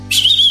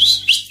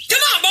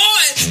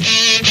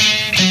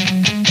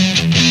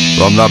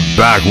From the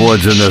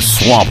backwoods and the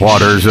swamp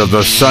waters of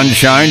the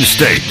Sunshine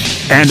State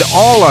and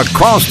all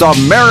across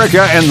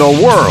America and the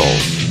world,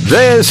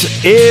 this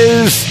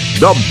is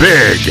the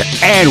Big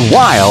and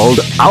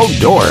Wild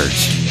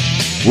Outdoors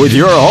with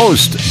your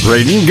host,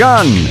 Braden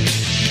Gunn,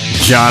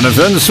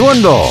 Jonathan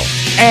Swindle,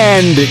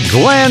 and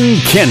Glenn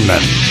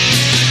Kinman.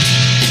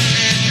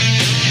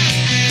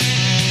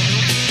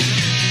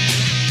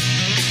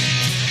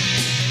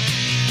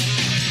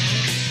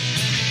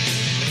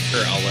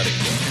 I'll let it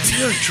go.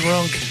 You're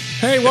drunk.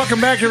 Hey, welcome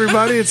back,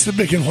 everybody. It's the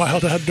Big and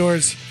Wild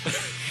Outdoors.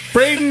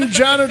 Braden,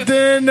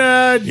 Jonathan,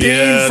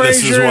 Dean, Frazier,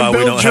 this is why and we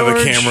Bill don't George.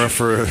 have a camera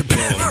for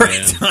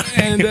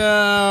And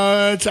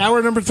it's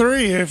hour number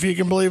 3, if you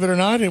can believe it or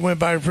not. It went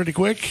by pretty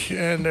quick,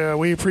 and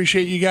we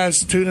appreciate you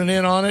guys tuning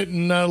in on it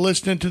and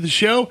listening to the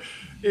show.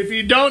 If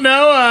you don't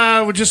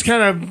know, we'll just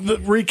kind of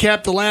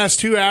recap the last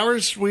 2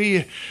 hours.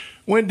 We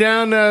went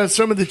down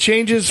some of the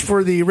changes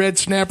for the red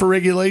snapper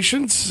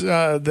regulations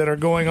that are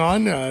going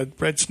on.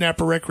 Red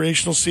snapper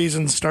recreational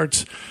season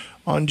starts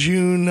on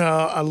June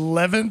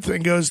 11th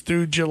and goes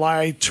through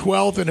July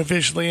 12th and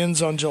officially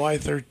ends on July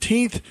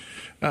 13th.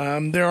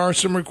 There are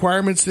some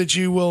requirements that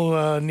you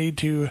will need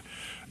to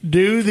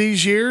do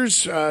these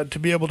years to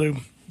be able to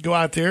go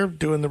out there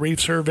doing the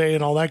reef survey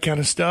and all that kind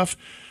of stuff.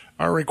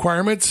 Our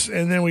requirements,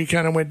 and then we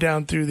kind of went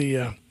down through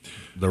the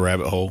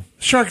rabbit hole.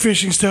 Shark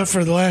fishing stuff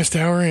for the last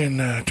hour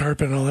and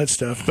tarpon and all that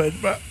stuff.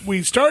 But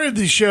we started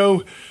the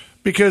show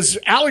because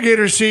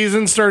alligator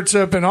season starts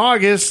up in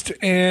August,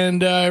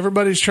 and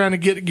everybody's trying to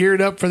get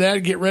geared up for that,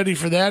 get ready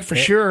for that for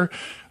sure.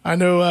 I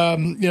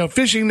know,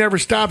 fishing never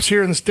stops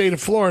here in the state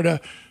of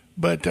Florida,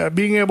 but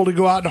being able to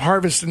go out and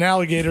harvest an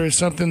alligator is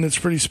something that's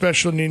pretty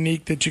special and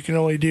unique that you can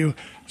only do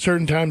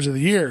certain times of the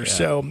year. Yeah.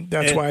 So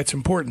that's why it's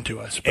important to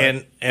us.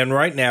 But. And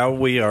right now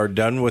we are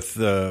done with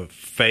the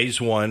phase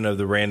 1 of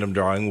the random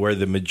drawing where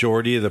the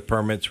majority of the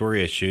permits were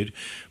issued.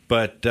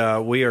 But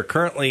we are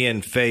currently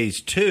in phase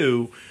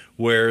 2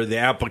 where the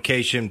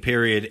application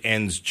period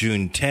ends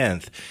June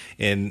 10th.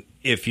 And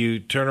if you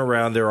turn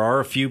around, there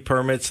are a few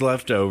permits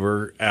left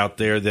over out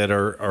there that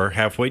are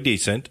halfway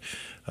decent.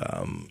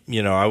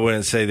 I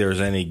wouldn't say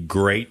there's any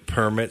great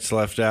permits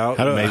left out.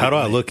 How do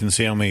I look and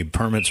see how many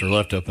permits are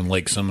left up in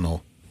Lake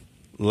Seminole?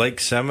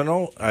 Lake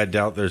Seminole, I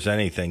doubt there's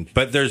anything.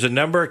 But there's a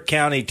number of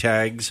county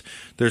tags.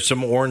 There's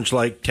some Orange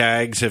Lake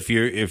tags if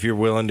you're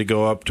willing to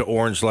go up to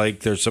Orange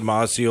Lake. There's some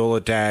Osceola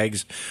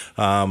tags.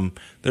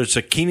 There's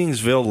some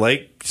Keaningsville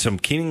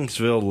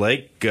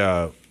Lake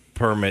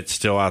permits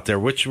still out there,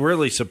 which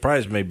really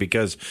surprised me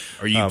because.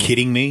 Are you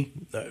kidding me?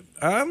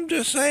 I'm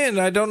just saying,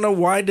 I don't know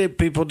why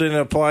people didn't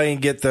apply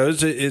and get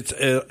those.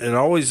 It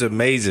always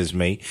amazes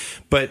me.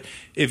 But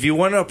if you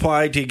want to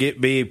apply to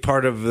be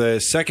part of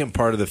the second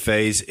part of the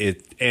phase,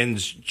 it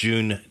ends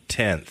June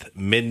 10th,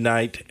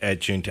 midnight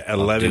at June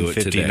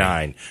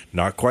 11:59.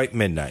 Not quite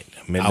midnight.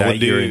 I would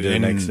do the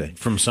next day.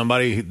 From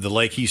somebody, the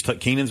lake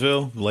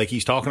Kenansville, the lake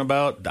he's talking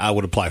about, I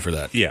would apply for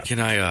that. Yeah. Can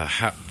I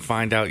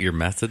find out your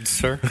methods,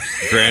 sir?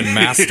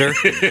 Grandmaster?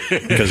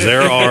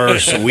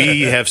 Because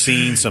we have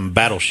seen some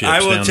battleships.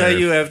 I will down tell there.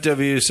 you,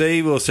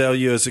 FWC will tell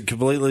you it's a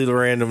completely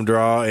random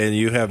draw, and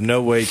you have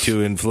no way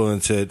to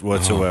influence it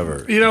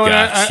whatsoever.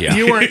 And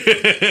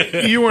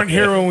you weren't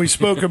here when we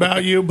spoke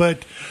about you,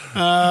 but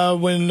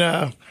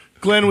when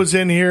Glenn was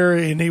in here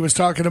and he was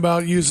talking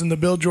about using the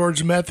Bill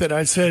George method,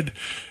 I said,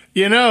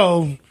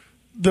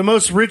 the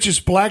most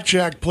richest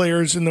blackjack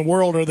players in the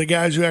world are the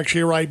guys who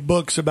actually write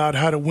books about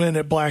how to win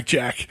at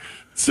blackjack.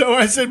 So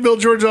I said Bill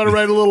George ought to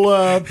write a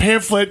little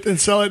pamphlet and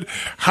sell it.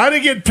 How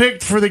to get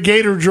picked for the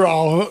gator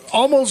draw.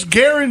 Almost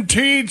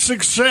guaranteed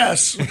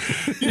success.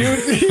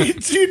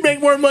 You'd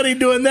make more money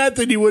doing that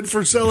than you would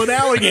for selling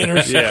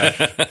alligators. Yeah.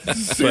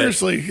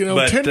 Seriously.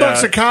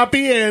 $10 a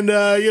copy and,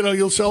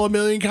 you'll sell 1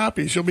 million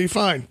copies. You'll be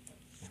fine.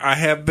 I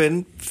have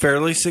been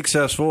fairly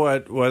successful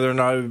at whether or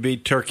not it would be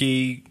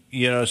turkey,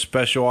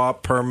 special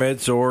op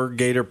permits or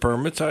gator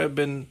permits. I have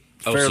been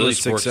fairly so this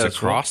successful. works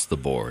across the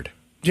board.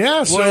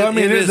 Yeah, so Well,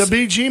 the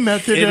BG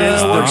method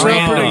works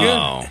out pretty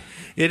good.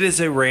 It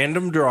is a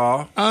random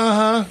draw.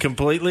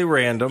 Completely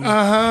random.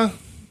 So,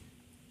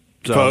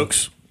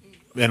 Folks,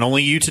 and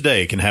only you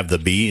today can have the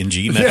B and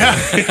G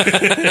method.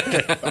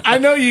 Yeah. I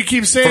know you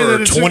keep saying For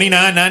that it's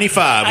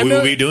 $29.95, we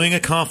will be doing a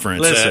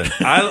conference. Listen,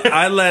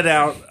 I let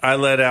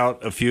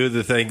out a few of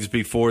the things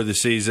before the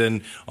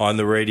season on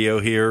the radio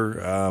here,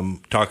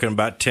 talking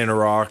about Tenor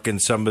Rock and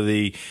some of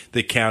the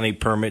county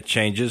permit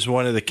changes.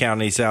 One of the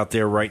counties out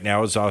there right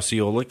now is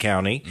Osceola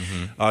County.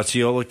 Mm-hmm.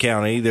 Osceola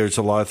County, there's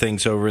a lot of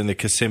things over in the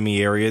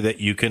Kissimmee area that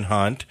you can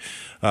hunt,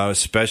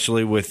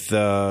 especially with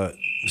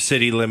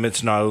city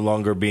limits no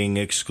longer being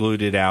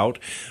excluded out.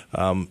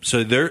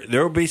 So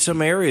there will be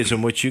some areas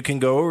in which you can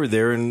go over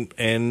there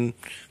and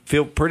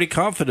feel pretty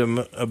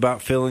confident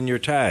about filling your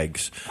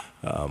tags.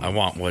 I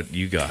want what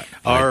you got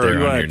Are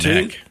there on your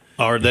neck.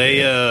 Are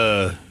they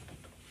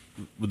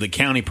with the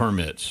county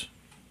permits?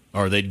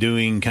 Are they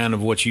doing kind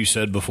of what you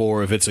said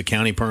before? If it's a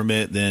county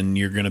permit, then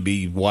you're going to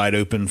be wide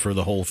open for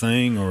the whole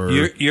thing, or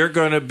you're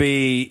going to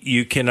be.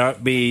 You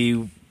cannot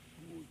be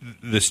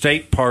the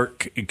state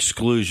park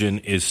exclusion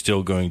is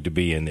still going to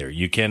be in there.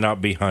 You cannot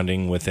be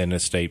hunting within a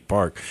state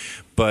park.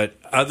 But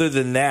other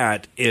than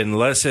that,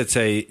 unless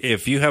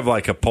if you have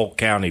like a Polk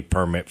County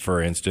permit,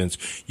 for instance,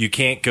 you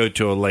can't go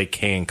to a Lake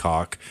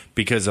Hancock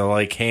because a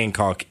Lake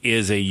Hancock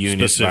is a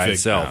unit by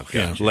itself.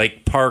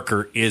 Lake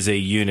Parker is a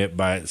unit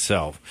by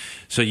itself.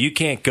 So you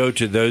can't go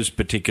to those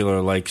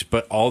particular lakes,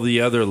 but all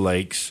the other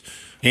lakes.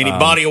 Any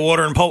body of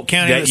water in Polk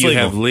County that you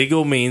legal. Have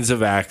legal means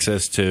of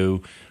access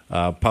to.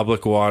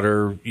 Public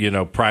water,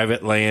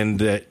 private land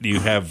that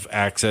you have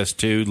access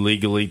to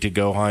legally to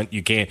go hunt.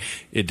 You can't.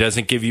 It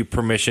doesn't give you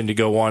permission to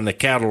go on the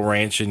cattle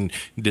ranch and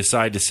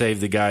decide to save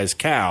the guy's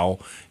cow.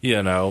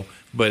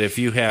 But if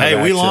you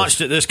have, we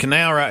launched at this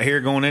canal right here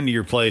going into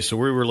your place, so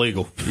we were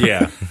legal.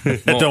 Yeah,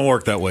 it don't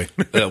work that way.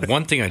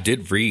 One thing I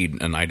did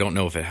read, and I don't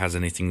know if it has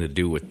anything to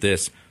do with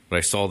this, but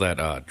I saw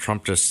that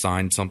Trump just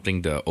signed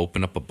something to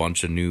open up a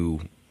bunch of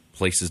new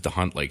places to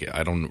hunt. Like,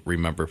 I don't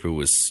remember if it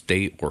was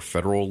state or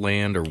federal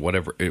land or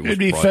whatever. It'd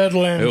be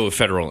federal land. It was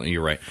federal.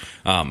 You're right.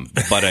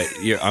 But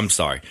I'm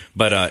sorry.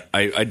 But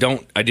I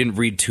didn't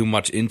read too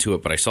much into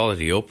it. But I saw that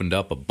he opened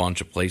up a bunch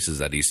of places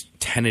that he's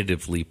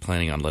tentatively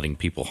planning on letting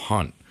people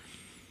hunt.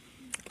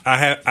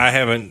 I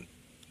haven't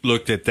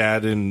looked at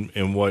that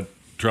and what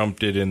Trump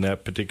did in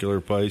that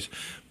particular place,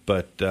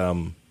 but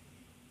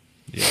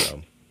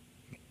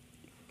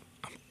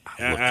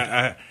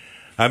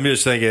I'm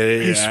just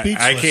thinking,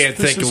 I can't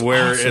think of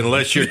where, awesome.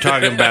 Unless you're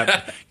talking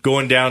about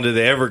going down to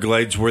the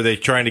Everglades where they're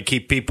trying to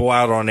keep people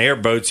out on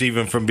airboats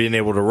even from being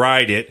able to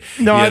ride it.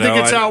 No, I think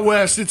it's out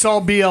west. It's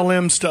all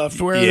BLM stuff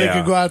where they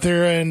could go out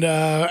there and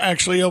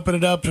actually open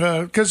it up.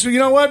 Because you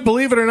know what?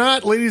 Believe it or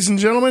not, ladies and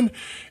gentlemen,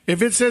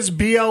 if it says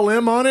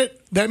BLM on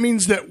it, that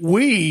means that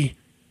we,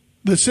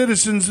 the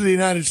citizens of the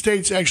United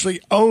States, actually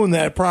own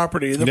that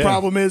property. The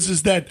problem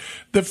is that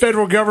the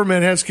federal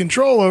government has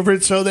control over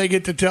it, so they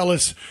get to tell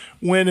us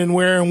when and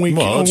where and where we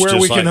can hunt, where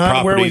we can't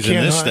hunt. Properties in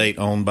this state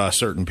owned by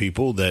certain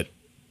people that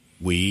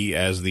we,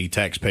 as the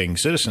tax-paying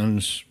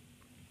citizens,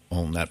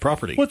 own that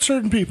property. What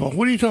certain people?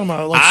 What are you talking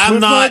about?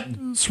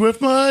 Like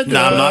Swift Mud?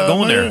 No, I'm not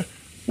going there.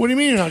 What do you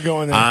mean you're not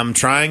going there? I'm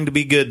trying to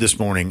be good this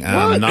morning.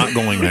 I'm not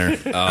going there.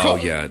 Oh,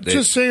 yeah.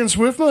 Just saying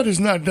Swiftmud is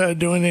not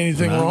doing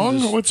anything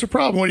wrong. What's the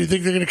problem? What, do you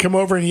think they're going to come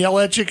over and yell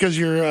at you because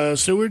your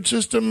sewage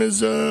system is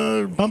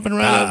pumping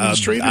right out in the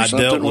street or something?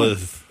 I dealt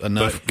with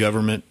enough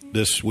government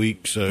this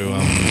week, so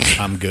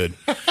I'm good.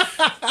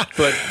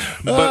 But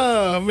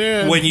oh,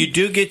 man. When you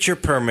do get your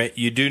permit,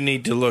 you do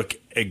need to look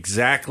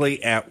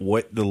exactly at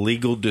what the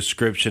legal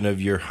description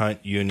of your hunt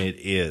unit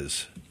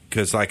is.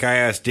 Because, like I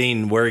asked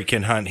Dean where he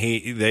can hunt,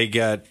 they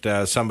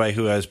got somebody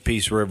who has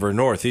Peace River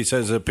North. He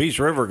says the Peace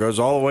River goes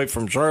all the way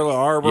from Charlotte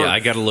Harbor. Yeah, I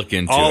got to look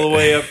into all it. the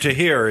way up to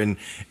here.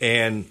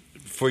 And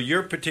for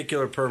your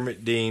particular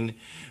permit, Dean,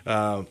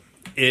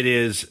 it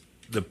is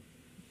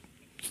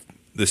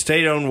the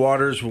state-owned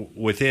waters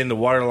within the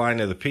waterline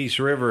of the Peace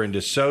River in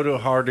DeSoto,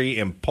 Hardy,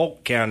 and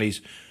Polk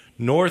counties,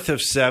 north of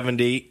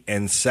 70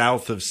 and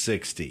south of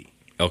 60.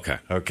 Okay.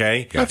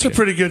 Okay? Gotcha. That's a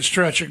pretty good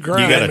stretch of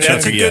ground.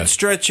 That's a good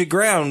stretch of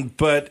ground,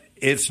 but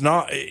it's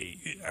not.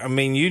 I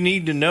mean, you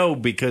need to know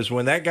because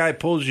when that guy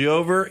pulls you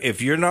over,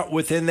 if you're not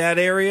within that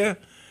area,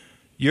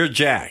 you're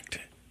jacked.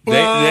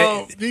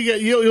 Well,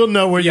 you'll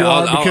know where you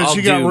are because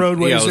you got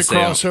roadways that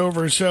cross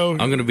over. So I'm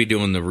going to be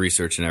doing the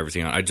research and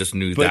everything. I just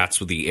knew that's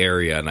the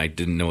area, and I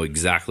didn't know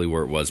exactly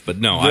where it was. But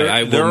no,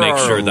 I will make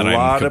sure that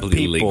I'm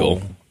completely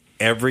legal.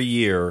 Every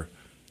year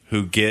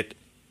who get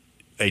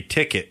a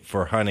ticket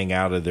for hunting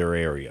out of their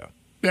area.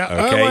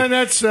 Yeah, okay? And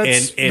that's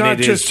not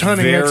just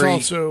hunting. That's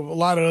also a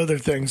lot of other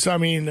things. I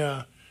mean,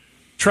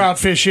 trout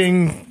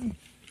fishing,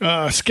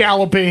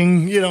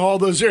 scalloping, all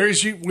those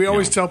areas. We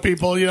always tell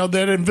people,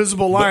 that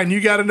invisible line,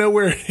 you got to know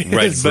where it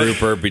is. Right,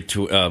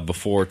 grouper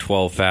before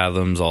 12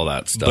 fathoms, all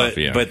that stuff.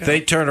 But they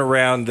turn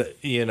around,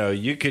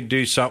 you could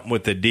do something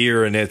with a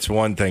deer and it's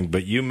one thing,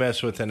 but you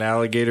mess with an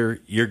alligator,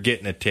 you're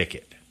getting a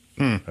ticket.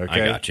 Okay?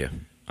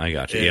 I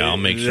got you. Yeah, I'll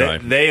make sure.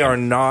 They are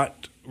not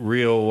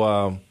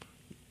real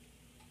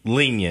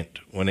lenient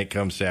when it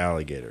comes to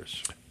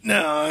alligators.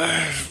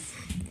 No,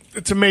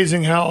 it's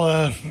amazing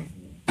how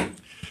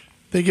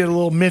they get a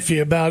little miffy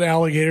about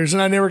alligators,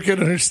 and I never could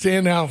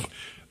understand how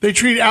they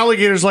treat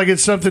alligators like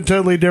it's something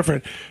totally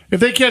different. If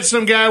they catch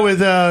some guy with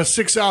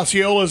 6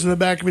 Osceolas in the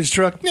back of his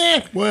truck,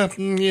 big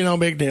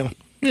deal.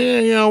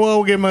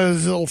 We'll give him a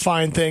little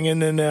fine thing,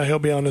 and then he'll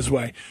be on his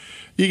way.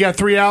 You got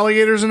 3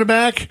 alligators in the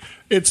back,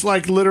 it's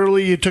like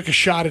literally you took a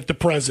shot at the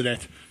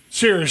president.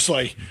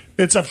 Seriously,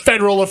 it's a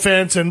federal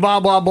offense and blah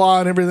blah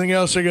blah and everything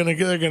else. They're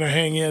gonna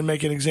hang you and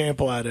make an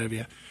example out of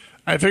you.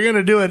 If you're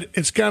gonna do it,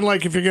 it's kind of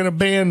like if you're gonna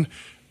ban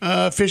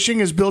fishing,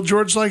 as Bill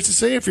George likes to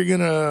say. If you're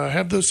gonna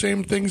have those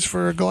same things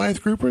for a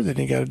Goliath grouper, then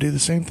you got to do the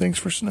same things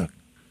for snook.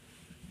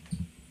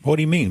 What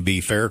do you mean?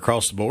 Be fair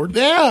across the board?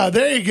 Yeah,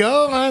 there you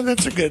go.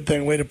 That's a good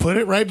way to put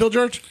it, right, Bill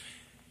George?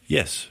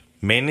 Yes,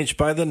 managed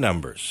by the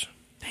numbers.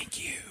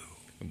 Thank you.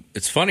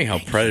 It's funny how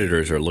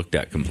predators are looked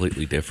at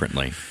completely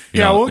differently.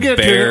 We'll get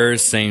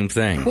bears, same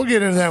thing. We'll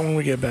get into that when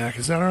we get back.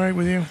 Is that all right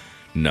with you?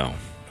 No.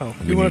 Oh,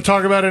 you want to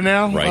talk about it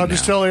now? Right I'll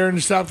just now. tell Aaron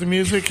to stop the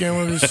music, and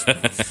we'll just do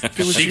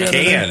what She you gotta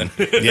can.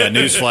 Yeah,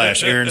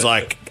 newsflash. Aaron's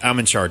like, I'm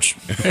in charge.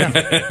 do.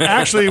 Yeah.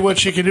 Actually, what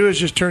she can do is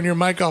just turn your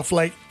mic off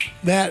like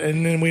that,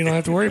 and then we don't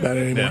have to worry about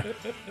it anymore.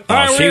 Yeah. All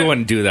right, She we're-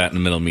 wouldn't do that in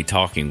the middle of me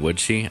talking, would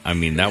she? I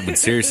mean, that would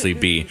seriously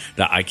be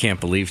that I can't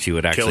believe she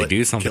would Kill actually it.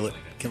 do something. Kill it.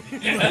 Kill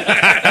it.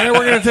 And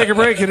we're going to take a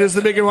break. It is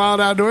the Big and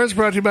Wild Outdoors,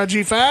 brought to you by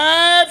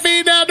G5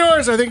 Feed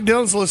Outdoors. I think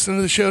Dylan's listening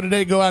to the show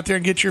today. Go out there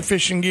and get your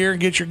fishing gear,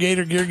 get your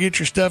gator gear, get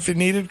your stuff you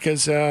needed,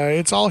 because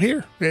it's all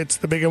here. It's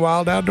the Big and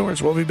Wild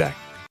Outdoors. We'll be back.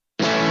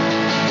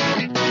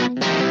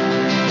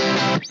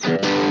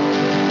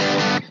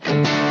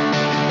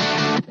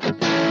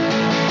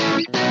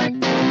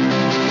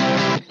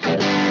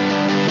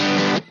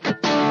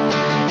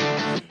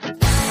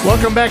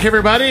 Welcome back,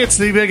 everybody. It's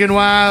the Big and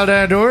Wild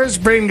Outdoors.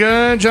 Braden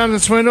Gunn, Jonathan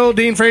Swindle,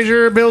 Dean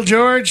Frazier, Bill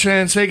George,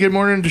 and say good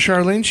morning to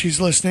Charlene.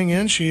 She's listening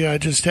in. She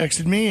just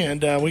texted me,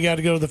 and we got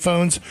to go to the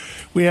phones.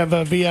 We have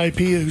a VIP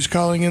who's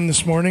calling in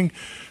this morning,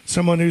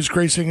 someone who's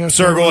gracing us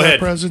Sir, with go their ahead.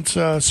 presence.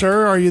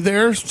 Sir, are you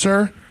there,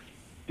 sir?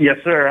 Yes,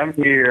 sir. I'm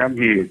here.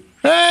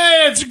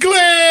 Hey, it's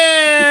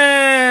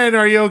Glenn.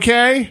 Are you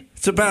okay?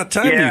 It's about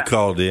time Yeah. you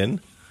called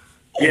in.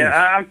 Yeah,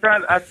 I'm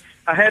trying.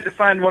 I had to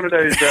find one of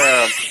those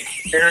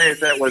areas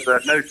that was a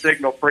no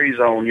signal free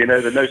zone. You know,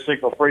 the no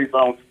signal free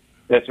zone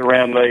that's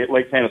around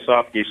Lake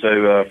Tanasaki.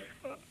 So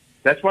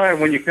that's why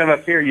when you come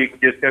up here, you can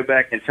just go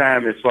back in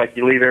time. It's like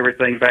you leave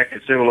everything back in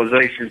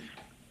civilization.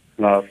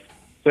 So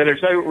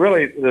there's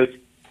there's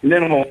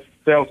minimal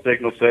cell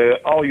signal. So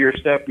all your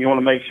stuff, you want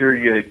to make sure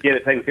you get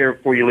it taken care of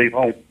before you leave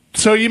home.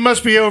 So you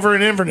must be over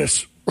in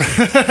Inverness.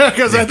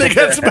 Because I think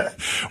that's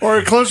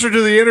or closer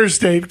to the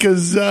interstate.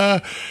 Because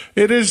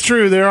it is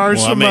true there are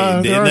some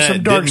dark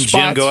didn't spots.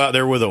 Jim go out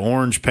there with an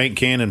orange paint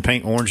can and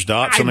paint orange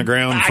dots on the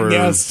ground for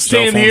Yes,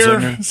 cell stand phone here,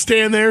 signal?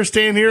 stand there,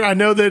 stand here. I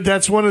know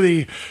that's one of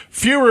the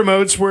few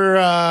remotes where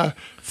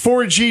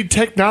 4G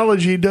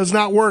technology does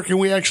not work, and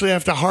we actually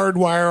have to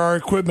hardwire our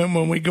equipment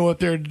when we go up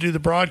there to do the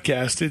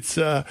broadcast.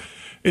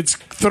 It's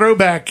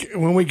throwback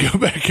when we go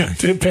back up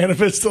to Pana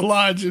Vista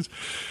Lodge.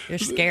 You're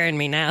scaring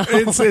me now.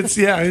 It's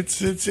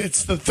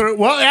the throw.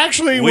 Well,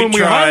 actually, when we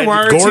tried.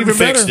 hardwire, it's Gordon even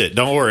fixed better. it.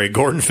 Don't worry,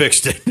 Gordon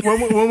fixed it.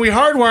 When we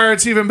hardwire,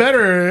 it's even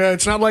better.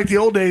 It's not like the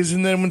old days.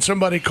 And then when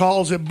somebody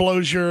calls, it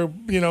blows your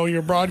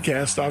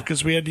broadcast off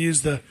because we had to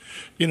use the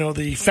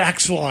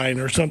fax line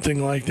or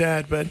something like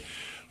that. But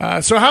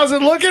so how's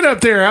it looking up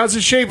there? How's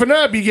it shaping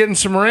up? You getting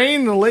some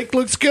rain? The lake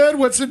looks good.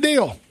 What's the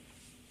deal?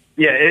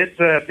 Yeah, it's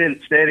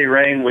been steady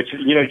rain, which,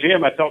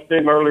 Jim, I talked to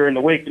him earlier in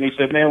the week, and he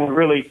said, man, we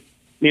really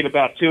need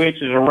about 2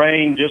 inches of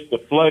rain just to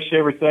flush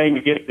everything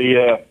to get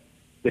the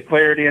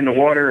clarity in the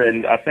water,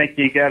 and I think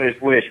he got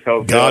his wish.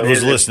 Cause, God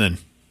was listening.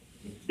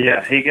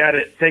 Yeah, he got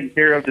it taken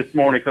care of this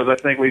morning because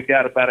I think we've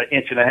got about 1.5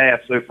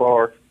 inches so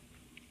far.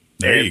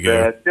 There you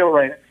go. Still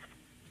raining.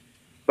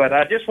 But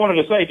I just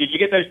wanted to say, did you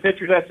get those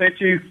pictures I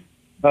sent you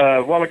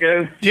a while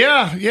ago?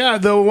 Yeah,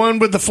 the one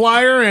with the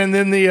flyer and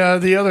then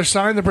the other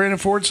sign, the Brandon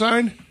Ford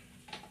sign.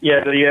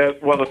 Yeah,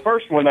 the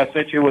first one I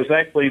sent you was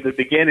actually the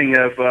beginning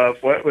of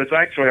what was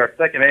actually our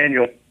second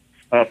annual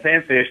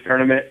panfish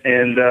tournament,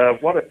 and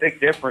what a big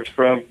difference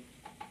from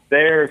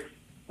there,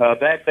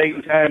 that date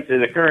and time to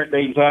the current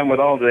date and time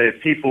with all the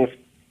people,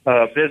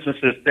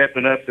 businesses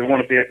stepping up to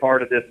want to be a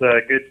part of this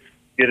good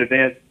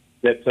event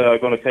that's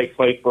going to take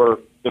place for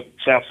the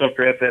South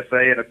Sumter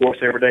FFA and, of course,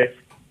 Everyday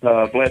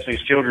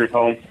Blessings Children's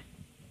Home.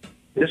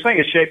 This thing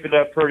is shaping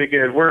up pretty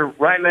good.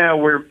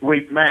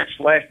 We've matched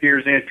last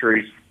year's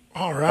entries.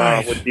 All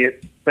right. With the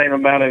same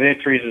amount of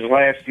entries as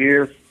last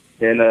year,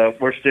 and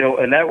we're still.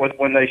 And that was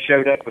when they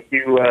showed up with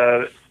you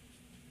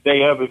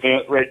day of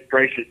event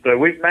registration. So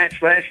we've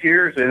matched last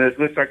year's, and it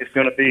looks like it's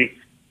going to be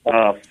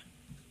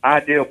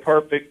ideal,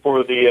 perfect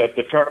for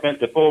the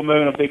tournament. The full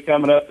moon will be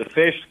coming up. The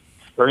fish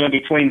are in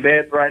between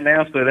beds right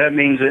now, so that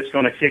means it's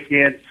going to kick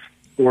in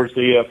towards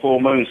the full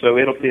moon. So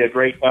it'll be a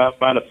great time to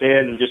find a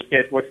bed and just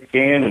catch what you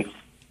can. And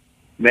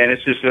man,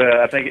 it's just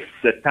I think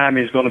the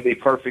timing is going to be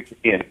perfect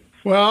again.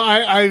 Well,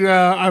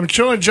 I'm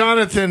showing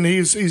Jonathan.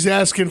 He's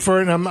asking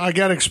for it, and I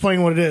got to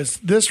explain what it is.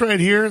 This right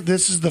here,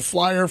 this is the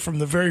flyer from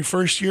the very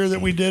first year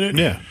that we did it.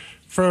 Yeah.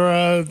 For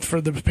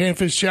the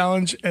Panfish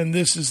Challenge, and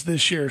this is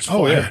this year's flyer.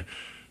 Oh, yeah.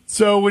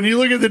 So when you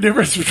look at the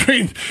difference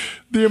between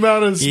the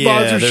amount of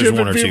Yeah, there's sponsorship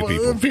one and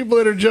or two people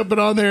that are jumping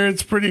on there,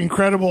 it's pretty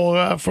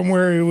incredible from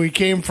where we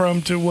came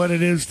from to what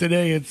it is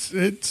today.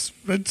 It's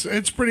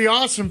pretty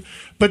awesome.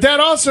 But that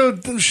also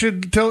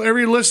should tell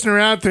every listener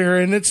out there,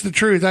 and it's the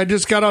truth. I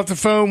just got off the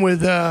phone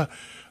with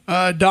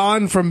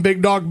Don from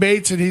Big Dog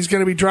Baits, and he's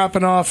going to be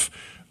dropping off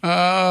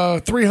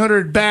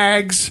 300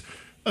 bags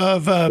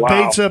of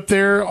baits up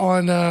there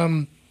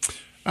on.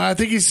 I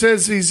think he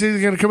says he's either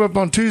going to come up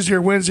on Tuesday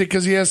or Wednesday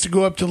because he has to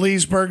go up to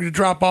Leesburg to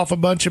drop off a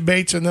bunch of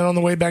baits, and then on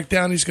the way back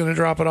down, he's going to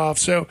drop it off.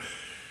 So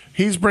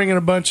he's bringing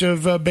a bunch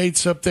of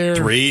baits up there.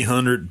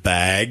 300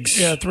 bags.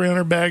 Yeah,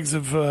 300 bags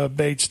of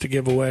baits to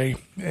give away.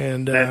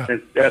 And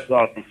That's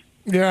awesome.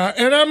 yeah,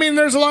 and I mean,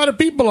 there's a lot of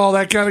people, all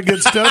that kind of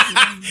good stuff.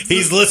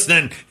 He's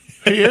listening.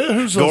 Yeah,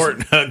 who's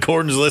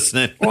Gordon's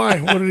listening. Why?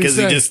 What did he Because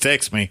say? he just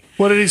texted me.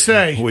 What did he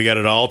say? We got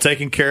it all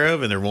taken care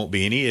of, and there won't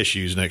be any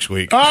issues next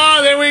week.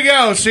 Oh, there we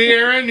go. See,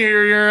 Aaron,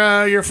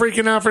 you're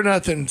freaking out for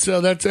nothing.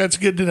 So that's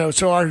good to know.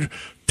 So our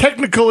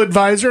technical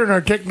advisor and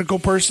our technical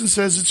person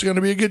says it's going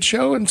to be a good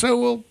show, and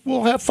so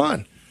we'll have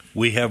fun.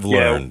 We have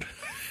learned.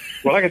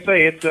 Well, like I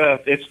say,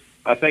 it's.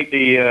 I think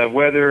the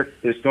weather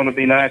is going to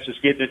be nice. It's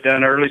getting it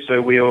done early,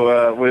 so we'll.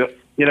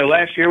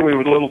 Last year we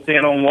were a little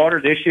thin on water.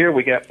 This year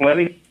we got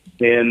plenty,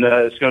 and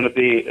it's going to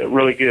be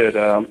really good.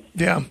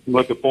 Yeah.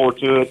 Looking forward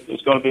to it.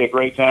 It's going to be a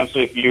great time. So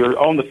if you're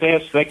on the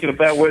fence thinking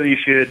about whether you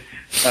should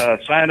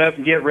sign up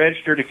and get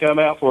registered to come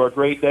out for a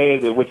great day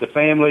with the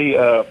family,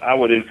 I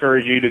would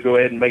encourage you to go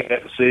ahead and make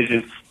that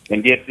decision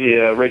and get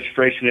the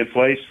registration in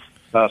place.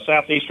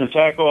 Southeastern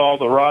Tackle, all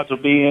the rods will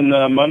be in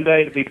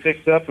Monday to be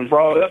picked up and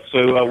brought up.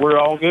 So we're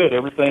all good.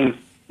 Everything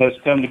has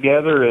come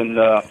together, and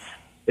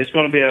it's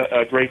going to be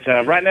a great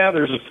time. Right now,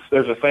 there's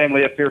a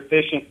family up here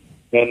fishing,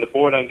 and the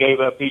boy done gave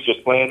up. He's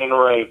just playing in the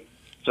rain.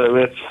 So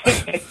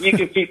it's you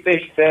can keep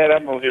fishing, Dad.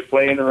 I'm going to just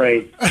play in the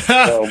rain.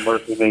 Oh,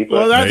 mercy me.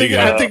 Well, I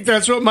think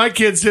that's what my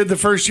kids did the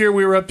first year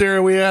we were up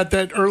there. We had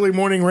that early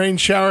morning rain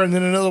shower, and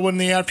then another one in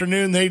the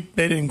afternoon. They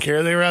didn't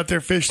care. They were out there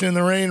fishing in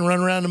the rain,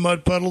 running around the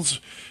mud puddles.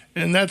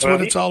 And that's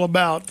what it's all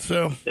about.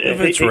 So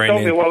he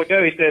told me a while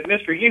ago, he said,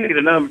 Mister, you need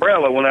an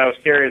umbrella when I was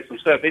carrying some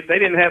stuff. They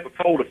didn't have a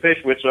pole to fish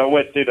with, so I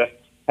went to the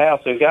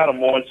house and got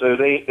them one, so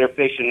they're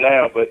fishing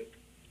now. But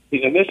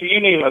he said, Mister, you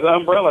need an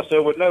umbrella. I said,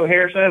 with no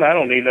Harrison, I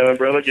don't need no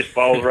umbrella. It just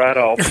falls right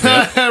off.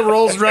 It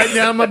rolls right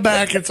down my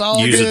back. It's all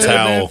Use good, a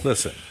towel. man.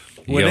 Listen,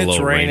 when it's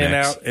raining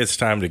out, it's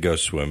time to go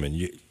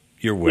swimming.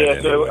 You're wet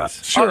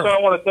anyways. Sure. Also, I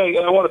want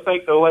to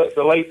thank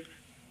the late.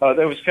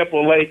 There was a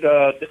couple of late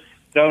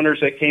donors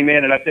that came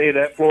in, and I tell you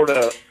that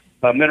Florida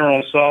Mineral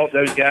and Salt,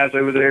 those guys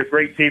over there,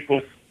 great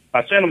people.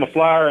 I sent them a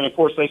flyer, and of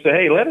course they said,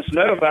 "Hey, let us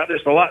know about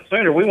this a lot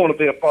sooner. We want to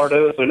be a part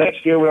of it." So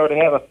next year we already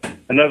have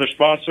another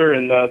sponsor,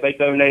 and they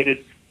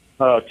donated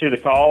to the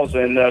cause,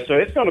 and so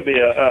it's going to be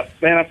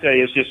man. I tell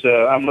you, it's just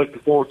I'm looking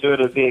forward to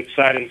it. It'll be an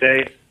exciting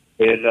day,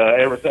 and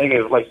everything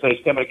is like I say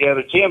is coming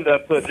together. Jim done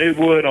put new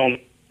wood on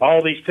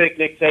all these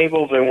picnic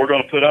tables, and we're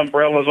going to put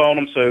umbrellas on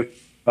them. So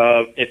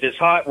if it's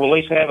hot, we'll at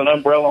least have an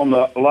umbrella on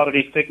a lot of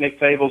these picnic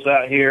tables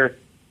out here.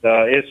 I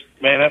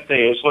tell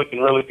you, it's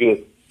looking really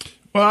good.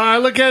 Well, I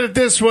look at it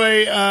this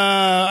way.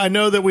 I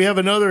know that we have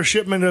another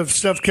shipment of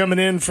stuff coming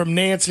in from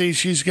Nancy.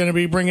 She's going to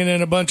be bringing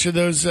in a bunch of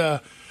those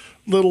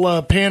little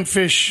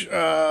panfish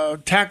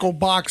tackle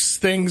box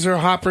things or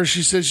hoppers.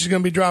 She says she's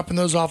going to be dropping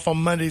those off on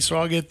Monday, so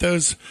I'll get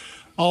those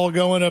all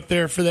going up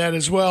there for that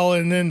as well.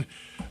 And then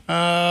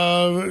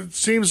it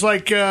seems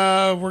like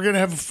we're going to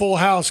have a full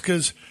house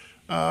because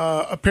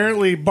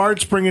apparently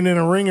Bart's bringing in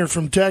a ringer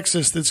from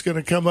Texas that's going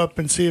to come up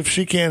and see if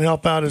she can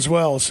help out as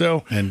well.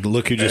 So, and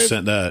look who just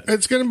sent that.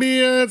 It's going to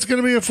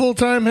be a full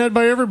time head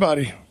by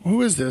everybody.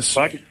 Who is this?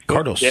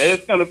 Cardos. Yeah,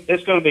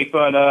 it's gonna be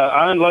fun.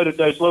 I unloaded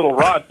those little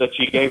rods that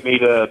you gave me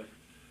to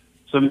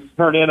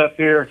turn in up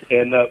here,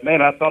 and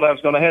man, I thought I was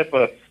going to have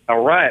a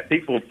riot.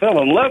 People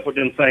fell in love with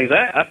them things.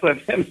 I thought,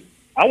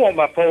 I want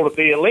my pole to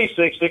be at least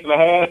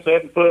 6.5,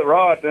 7 foot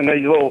rods, and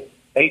these little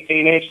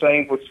 18-inch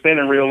things with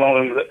spinning reel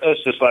on them.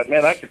 It's just like,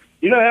 man,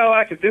 you know how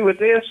I could do with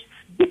this?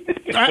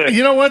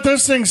 You know what?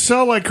 Those things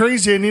sell like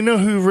crazy, and you know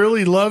who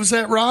really loves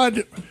that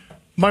rod?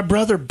 My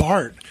brother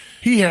Bart.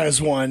 He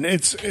has one.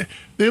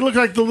 They look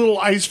like the little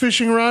ice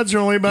fishing rods. They're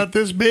only about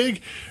this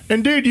big,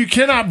 and dude, you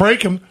cannot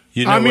break them.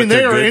 You know I mean, what they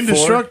they're are good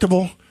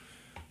indestructible.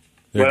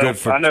 They're Well, good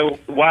for I know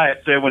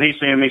Wyatt said when he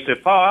seen me, he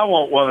said, "Paul, I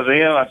want one of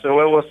them." I said,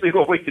 "Well, we'll see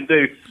what we can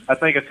do." I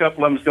think a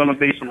couple of them's going to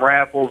be some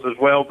raffles as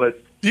well,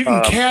 but You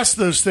can cast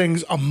those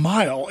things a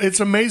mile.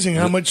 It's amazing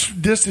how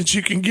much distance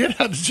you can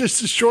get out of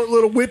just a short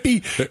little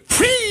whippy.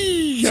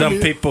 Free. Some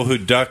people who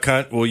duck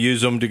hunt will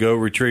use them to go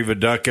retrieve a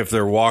duck if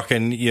they're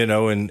walking,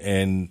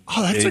 and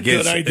Oh, that's it a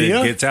good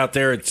idea. It gets out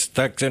there, it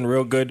tucks in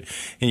real good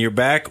in your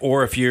back.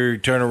 Or if you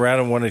turn around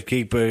and want to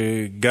keep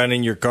a gun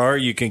in your car,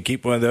 you can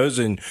keep one of those,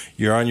 and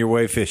you're on your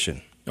way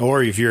fishing.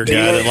 Or if you're a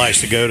guy that likes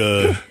to go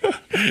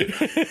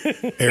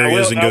to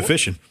areas and go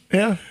fishing.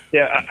 Yeah.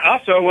 yeah. I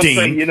also want to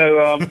say,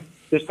 Dean.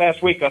 this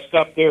past week I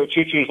stopped there at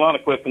Choo Choo's Lawn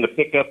Equipment to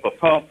pick up a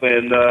pump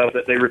and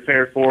that they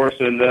repaired for us.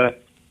 And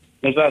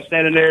as I was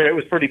standing there, it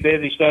was pretty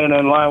busy, standing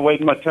in line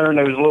waiting my turn.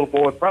 There was a little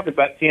boy, probably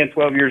about 10,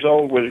 12 years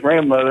old, with his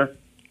grandmother.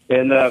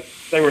 And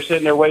they were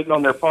sitting there waiting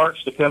on their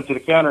parts to come to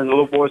the counter. And the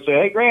little boy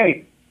said, "Hey,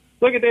 Granny,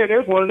 look at there.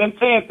 There's one of them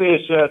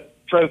panfish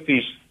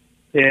trophies."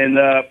 And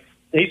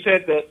he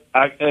said that,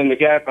 and the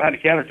guy behind the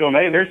counter told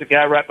him, "Hey, there's a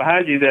guy right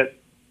behind you that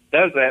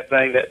does that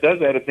thing, that does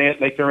that event."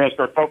 And they turned around and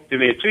started talking to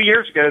me. And 2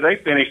 years ago, they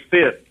finished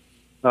fifth.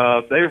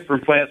 They're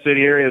from Plant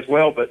City area as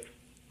well, but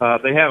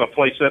they have a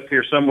place up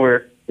here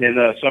somewhere in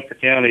Sumter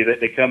County that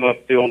they come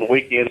up to on the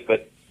weekends.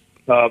 But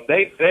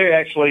they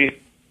actually,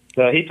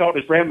 he talked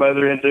his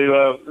grandmother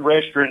into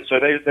registering, so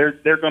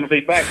they're going to be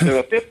back. So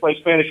a fifth place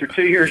finisher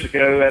 2 years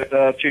ago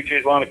at Choo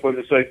Choo's Lawn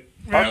Equipment. So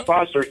our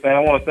sponsors, man, I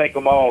want to thank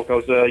them all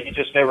because you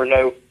just never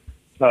know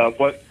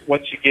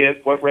what you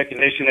get, what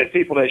recognition, and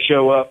people that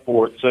show up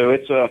for it.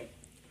 So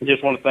I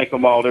just want to thank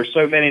them all. There's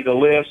so many to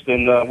list,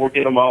 and we'll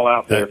get them all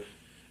out there.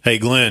 Hey,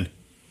 Glenn,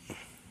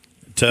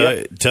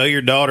 tell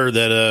your daughter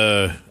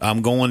that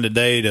I'm going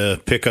today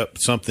to pick up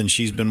something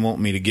she's been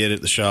wanting me to get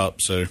at the shop.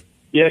 So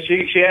Yeah,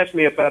 she asked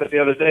me about it the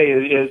other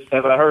day.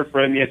 Have I heard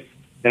from you?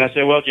 And I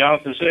said, well,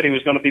 Jonathan said he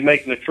was going to be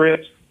making the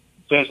trips.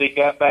 As soon as he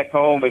got back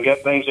home and got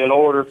things in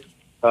order,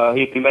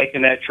 he'd be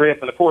making that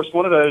trip. And, of course,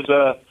 one of those,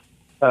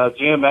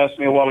 Jim asked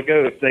me a while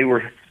ago if you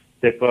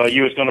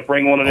was going to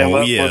bring one of them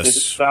up for the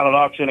silent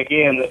auction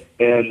again.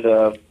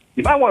 And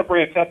you might want to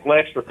bring a couple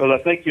extra because I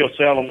think you'll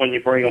sell them when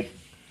you bring them.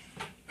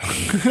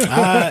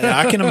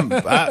 I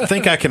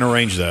think I can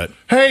arrange that.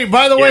 Hey,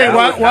 by the way,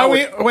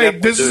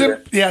 this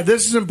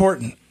this is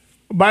important.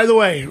 By the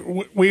way,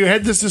 we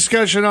had this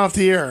discussion off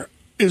the air.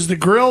 Is the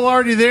grill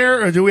already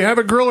there, or do we have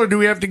a grill, or do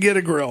we have to get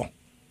a grill?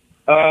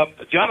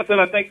 Jonathan,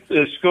 I think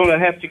is going to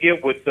have to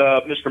get with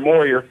Mr.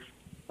 Moyer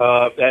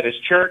at his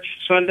church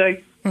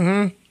Sunday,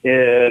 and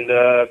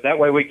that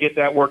way we get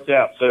that worked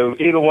out. So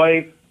either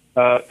way,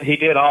 he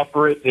did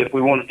offer it if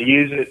we wanted to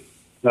use it.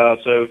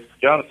 So,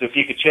 Jonathan, if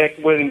you could check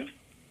with him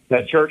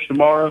at church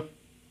tomorrow,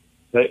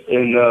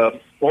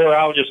 or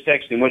I'll just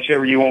text him,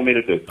 whichever you want me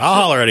to do. I'll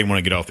holler at him when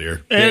I get off the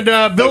air.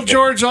 And Bill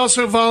George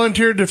also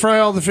volunteered to fry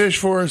all the fish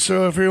for us.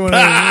 So if you want to,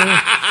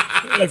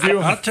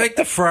 I'll take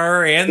the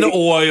fryer and the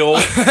oil.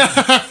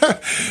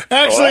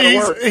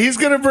 Actually, he's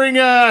going to bring.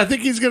 I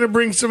think he's going to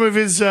bring some of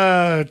his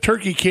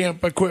turkey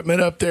camp equipment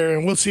up there,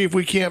 and we'll see if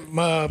we can't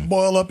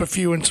boil up a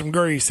few in some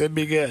grease. That'd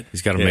be good.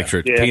 He's got to make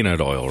sure it's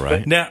peanut oil,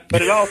 right?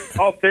 But in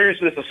all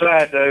seriousness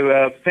aside,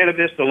 though, Pena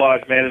Vista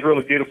Lodge, man, is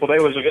really beautiful.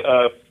 There was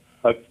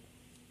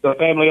a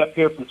family up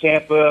here from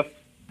Tampa.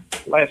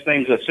 Last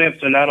name's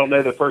Simpson. I don't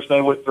know the first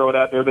name. Would throw it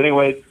out there, but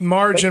anyway,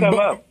 Marge and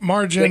Homer. Up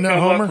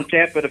from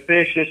Tampa to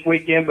fish this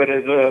weekend, but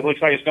it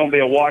looks like it's going to be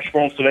a wash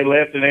for them, so they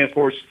left. And then, of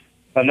course,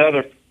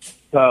 another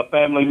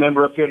family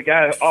member up here. The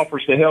guy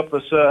offers to help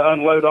us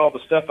unload all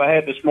the stuff I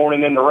had this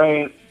morning in the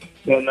rain.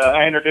 And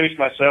I introduced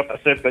myself. I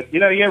said, "But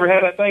you ever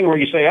had that thing where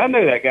you say I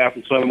know that guy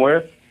from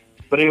somewhere?"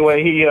 But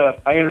anyway,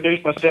 I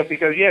introduced myself. He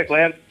goes, "Yeah,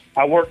 Glenn,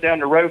 I worked down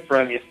the road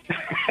from you."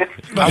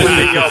 I was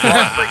in your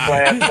boxing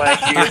class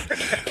last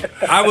year.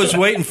 I was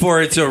waiting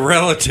for it's a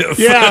relative.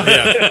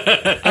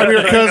 Yeah. I'm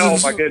your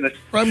cousin's. Oh, my goodness.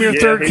 I'm your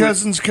third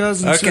cousin's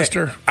cousin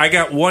sister. I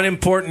got one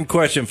important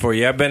question for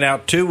you. I've been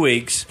out 2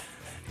 weeks,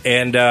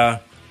 and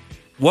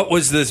what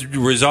was the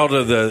result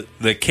of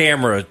the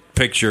camera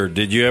picture?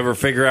 Did you ever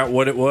figure out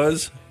what it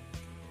was?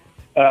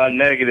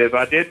 Negative.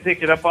 I did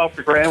pick it up off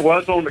the ground. It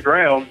was on the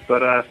ground,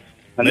 but I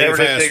never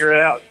did figure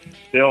it out.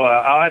 Still,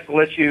 I'll have to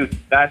let you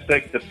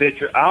dissect the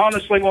picture. I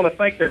honestly want to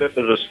think that it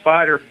was a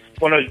spider,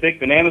 one of those big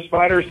banana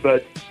spiders,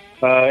 but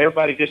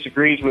everybody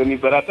disagrees with me.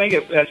 But I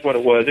think that's what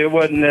it was. It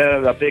wasn't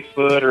a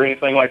Bigfoot or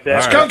anything like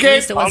that. Skunk At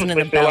least it wasn't in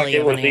the Honestly, feel belly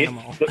like of it an was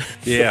animal.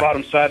 the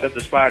bottom side of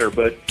the spider,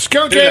 but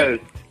Skunk who knows?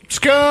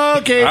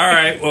 Skunk All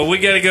right. Well, we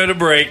got to go to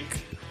break.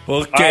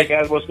 All right,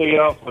 guys, we'll see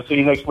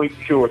you next week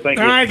for sure. Thank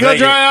you. All right, go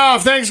dry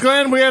off. Thanks,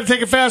 Glenn. We got to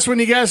take a fast one.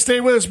 You guys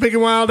stay with us. Big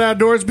and Wild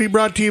Outdoors be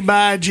brought to you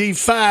by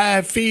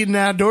G5 Feeding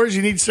Outdoors.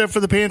 You need stuff for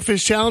the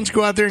Panfish Challenge,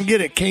 go out there and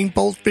get it. Cane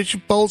poles,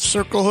 fishing poles,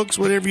 circle hooks,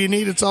 whatever you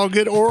need, it's all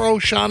good. Or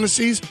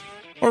O'Shaughnessy's,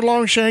 or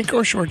long shank,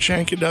 or short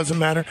shank, it doesn't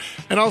matter.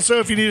 And also,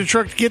 if you need a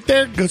truck to get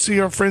there, go see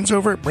our friends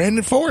over at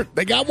Brandon Ford.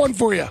 They got one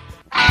for you.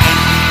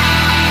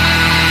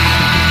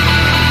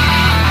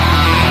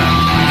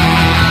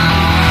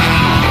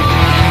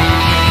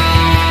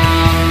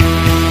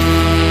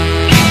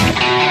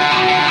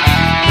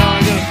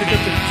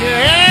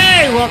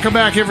 Welcome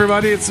back,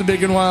 everybody. It's the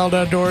Big and Wild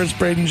Outdoors.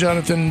 Braden,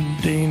 Jonathan,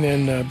 Dean,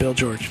 and Bill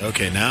George.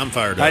 Okay, now I'm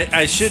fired up.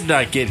 I should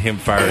not get him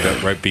fired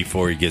up right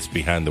before he gets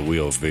behind the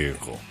wheel of the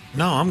vehicle.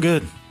 No, I'm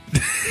good.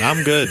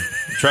 I'm good.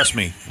 Trust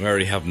me. We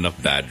already have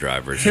enough bad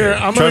drivers Here,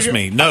 here. Trust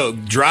me. No,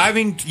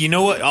 driving, you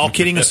know what? All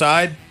kidding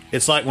aside,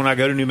 it's like when I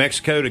go to New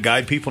Mexico to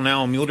guide people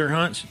now on mule deer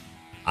hunts.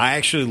 I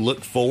actually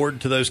look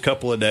forward to those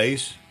couple of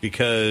days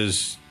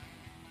because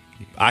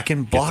I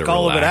can Get block to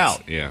all of it relax.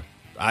 out. Yeah.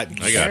 I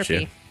got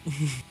you.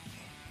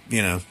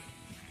 You know,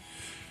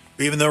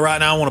 even though right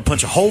now I want to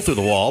punch a hole through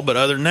the wall, but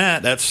other than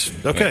that, that's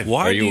okay.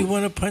 Why do you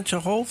want to punch a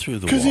hole through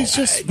the wall?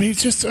 Because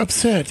he's just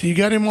upset. You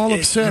got him all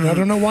upset. I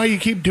don't know why you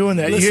keep doing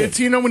that.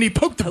 Listen. When you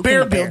poke the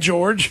bear, Bill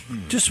George.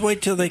 Just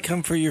wait till they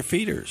come for your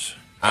feeders.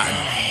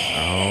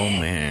 Oh,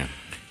 man.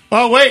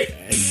 Oh, wait.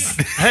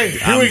 Hey,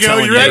 here we go.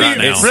 telling You you ready? right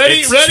now.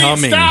 Ready? It's Ready?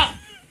 coming. Stop.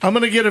 I'm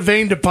going to get a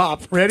vein to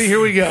pop. Ready?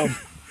 Here we go.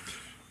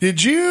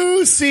 Did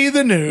you see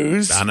the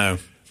news I know.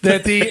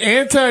 that the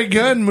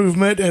anti-gun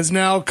movement is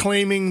now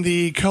claiming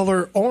the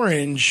color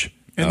orange,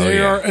 and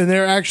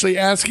they're actually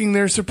asking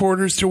their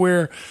supporters to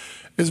wear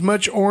as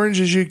much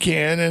orange as you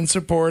can in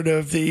support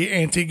of the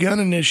anti-gun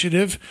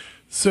initiative,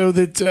 so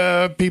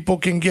that people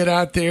can get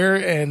out there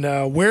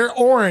and wear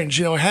orange.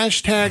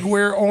 Hashtag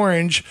wear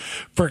orange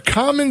for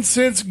common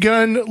sense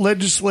gun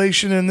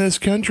legislation in this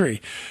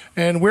country,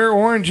 and wear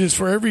orange is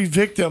for every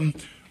victim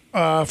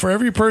for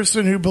every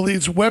person who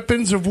believes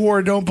weapons of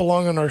war don't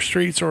belong on our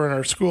streets or in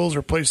our schools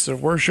or places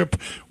of worship,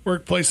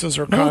 workplaces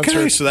or concerts.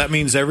 Okay, so that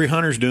means every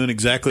hunter's doing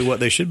exactly what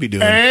they should be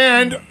doing.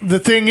 And the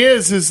thing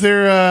is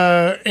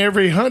they're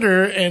every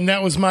hunter, and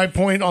that was my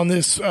point on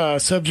this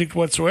subject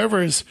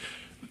whatsoever, is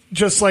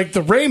just like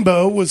the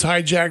rainbow was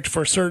hijacked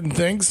for certain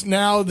things,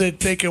 now that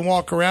they can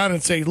walk around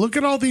and say, look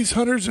at all these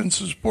hunters and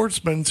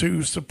sportsmen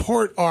who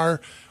support our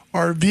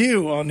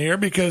view on here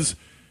because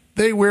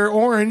they wear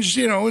orange,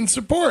 in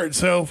support.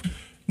 So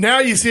now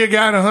you see a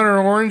guy in a hunter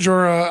orange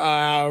or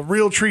a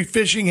real tree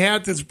fishing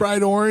hat that's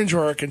bright orange,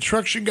 or a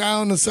construction guy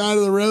on the side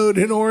of the road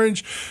in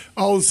orange.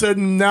 All of a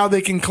sudden, now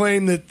they can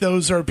claim that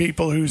those are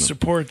people who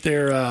support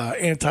their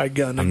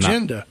anti-gun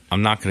agenda.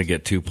 I'm not going to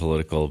get too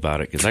political about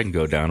it because I can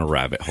go down a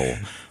rabbit hole.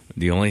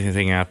 The only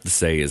thing I have to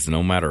say is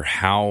no matter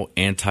how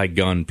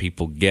anti-gun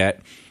people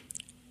get,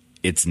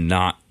 they're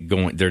not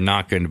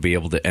going to be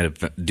able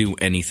to do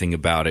anything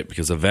about it,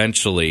 because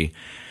eventually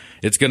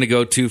it's going to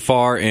go too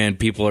far and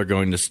people are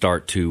going to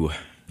start to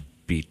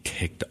be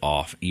ticked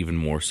off even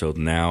more so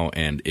now.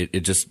 And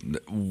it just,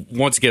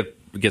 once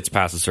it gets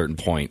past a certain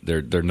point,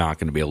 they're not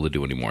going to be able to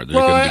do anymore. There's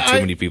going to be too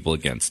many people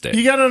against it.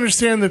 You got to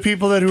understand the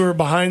people who are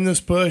behind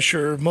this push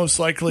are most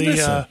likely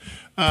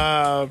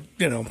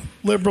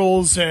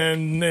liberals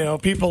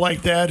and people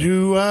like that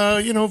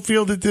who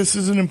feel that this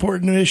is an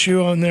important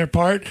issue on their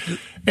part.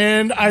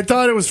 And I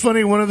thought it was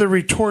funny, one of the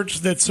retorts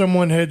that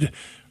someone had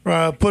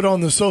put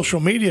on the social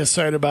media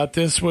site about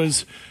this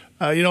was,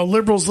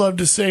 liberals love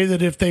to say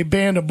that if they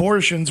ban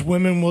abortions,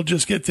 women will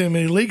just get them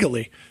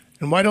illegally.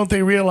 And why don't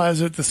they realize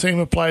that the same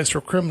applies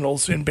for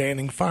criminals in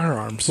banning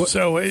firearms?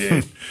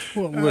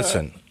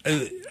 Listen,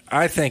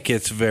 I think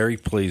it's very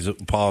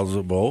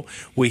plausible.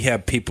 We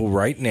have people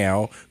right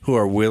now who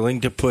are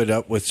willing to put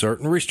up with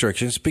certain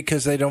restrictions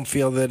because they don't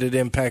feel that it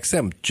impacts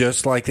them,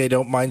 just like they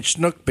don't mind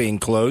snook being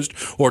closed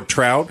or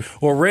trout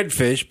or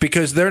redfish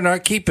because they're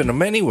not keeping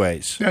them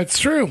anyways. That's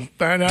true.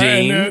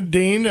 Dean,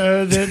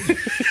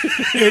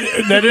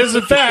 that is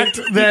a fact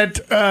that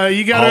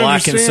you got to understand. All I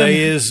can say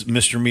is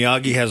Mr.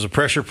 Miyagi has a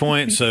pressure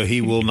point, so he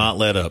will not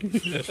let up.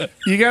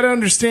 You got to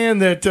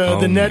understand that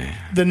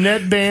the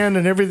net ban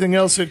and everything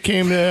else that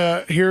came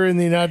here in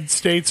the United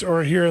States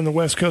or here in the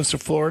west coast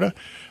of Florida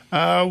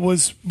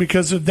was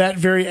because of that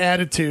very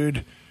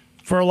attitude.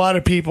 For a lot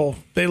of people,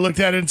 they looked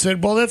at it and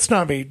said, well, that's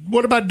not me.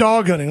 What about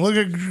dog hunting? Look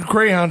at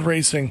greyhound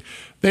racing.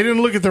 They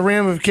didn't look at the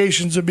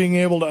ramifications of being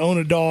able to own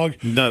a dog.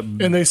 No.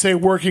 And they say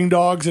working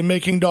dogs and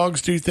making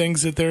dogs do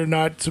things that they're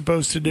not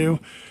supposed to do.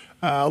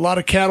 A lot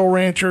of cattle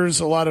ranchers,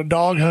 a lot of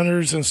dog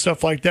hunters and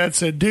stuff like that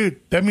said, dude,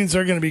 that means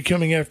they're going to be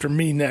coming after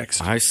me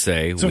next. I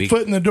say it's a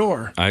foot in the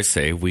door. I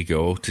say we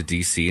go to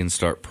D.C. and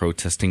start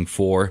protesting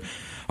for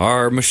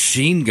our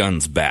machine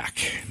guns back.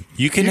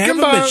 You can have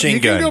a machine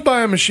gun. You can go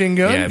buy a machine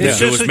gun. Yeah,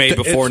 it was made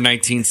before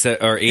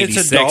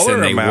 1986,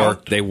 and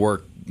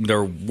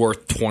they're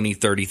worth $20,000,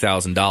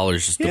 $30,000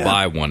 just to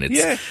buy one.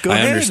 I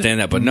understand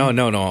that, but no.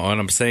 What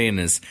I'm saying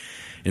is,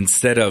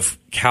 instead of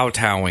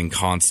kowtowing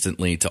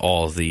constantly to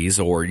all of these,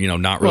 or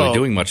not really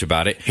doing much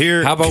about it,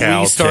 how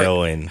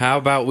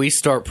about we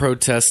start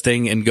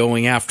protesting and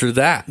going after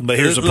that? But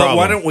here's the problem.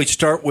 Why don't we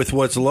start with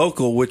what's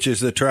local, which is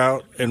the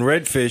trout and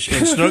redfish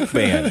and snook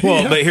ban?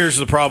 But here's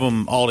the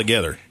problem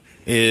altogether: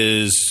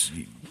 is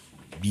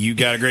you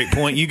got a great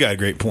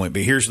point,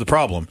 but here's the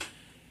problem.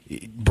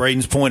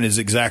 Braden's point is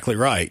exactly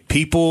right.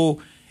 People,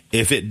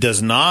 if it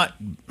does not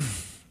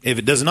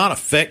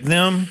affect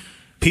them,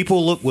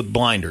 people look with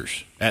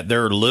blinders at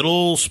their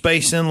little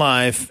space in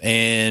life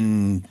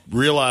and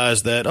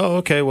realize that,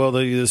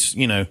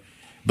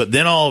 but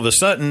then all of a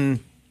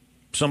sudden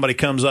somebody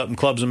comes up and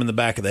clubs them in the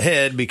back of the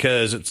head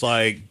because it's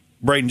like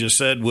Braden just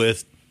said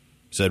rules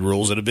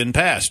that have been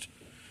passed.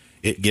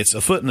 It gets a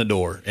foot in the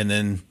door, and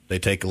then they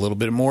take a little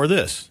bit more of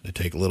this. They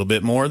take a little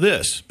bit more of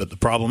this. But the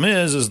problem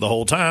is the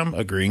whole time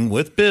agreeing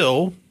with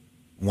Bill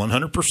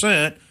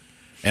 100%,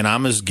 and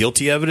I'm as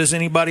guilty of it as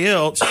anybody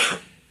else,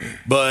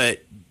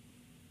 but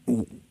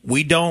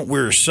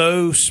we're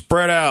so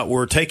spread out.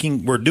 We're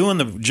doing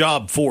the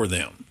job for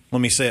them.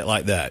 Let me say it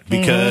like that,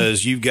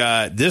 because you've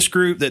got this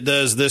group that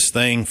does this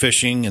thing,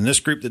 fishing, and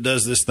this group that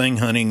does this thing,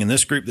 hunting, and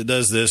this group that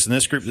does this, and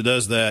this group that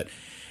does that.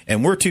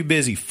 And we're too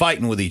busy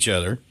fighting with each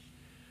other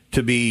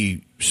to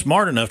be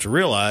smart enough to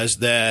realize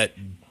that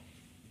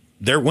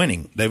they're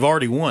winning. They've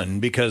already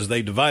won because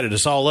they divided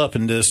us all up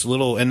into this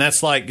little, and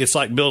it's like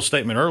Bill's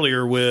statement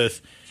earlier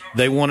with,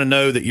 they want to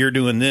know that you're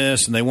doing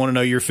this, and they want to know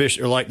you're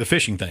fishing, or like the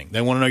fishing thing.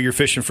 They want to know you're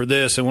fishing for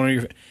this.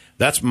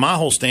 That's my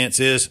whole stance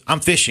is,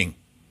 I'm fishing.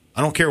 I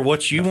don't care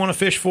what you want to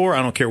fish for.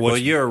 I don't care what.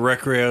 Well, you're a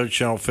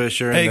recreational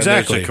fisher. And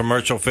exactly. Then there's a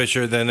commercial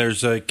fisher. Then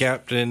there's a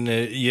captain,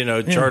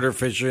 charter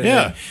fisher.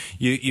 Yeah.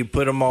 You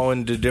put them all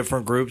into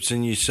different groups,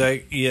 and you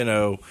say,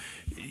 you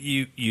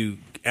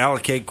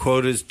allocate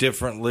quotas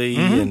differently,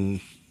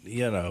 and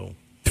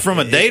From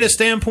a data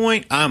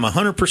standpoint, I'm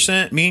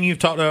 100%. Me and you've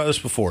talked about this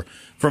before.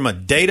 From a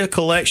data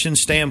collection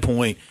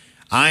standpoint,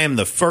 I am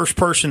the first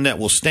person that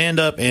will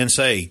stand up and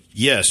say,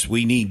 yes,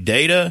 we need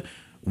data.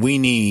 We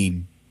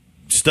need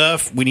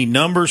stuff. We need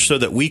numbers so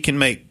that we can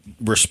make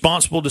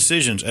responsible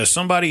decisions. As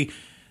somebody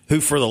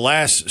who for the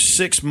last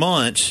 6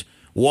 months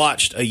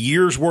watched a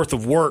year's worth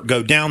of work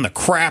go down the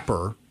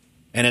crapper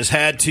and has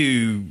had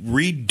to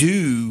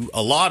redo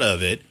a lot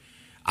of it,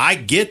 I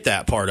get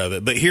that part of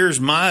it. But here's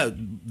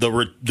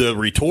the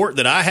retort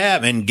that I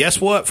have, and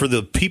guess what? For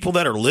the people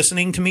that are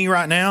listening to me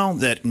right now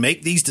that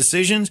make these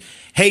decisions,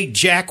 hey,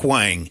 Jack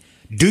Wang,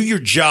 do your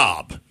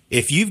job.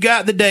 If you've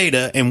got the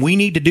data and we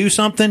need to do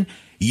something,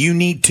 you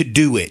need to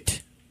do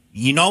it.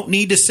 You don't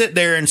need to sit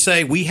there and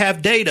say, we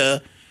have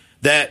data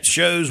that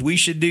shows we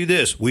should do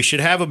this. We should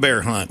have a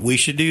bear hunt. We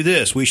should do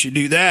this. We should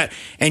do that.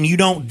 And you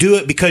don't do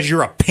it because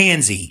you're a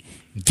pansy.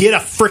 Get a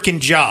freaking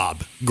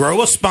job.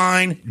 Grow a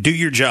spine. Do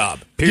your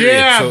job. Period.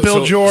 Yeah,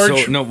 Bill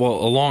George.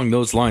 Along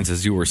those lines,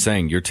 as you were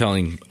saying, you're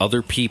telling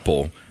other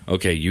people,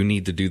 okay, you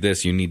need to do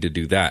this, you need to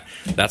do that.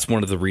 That's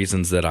one of the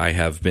reasons that I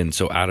have been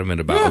so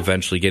adamant about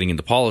eventually getting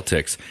into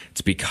politics.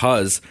 It's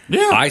because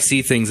I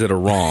see things that are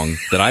wrong,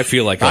 that I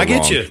feel like are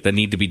wrong, that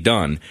need to be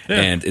done.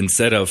 Yeah. And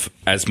instead of,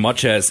 as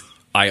much as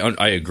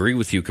I agree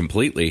with you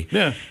completely,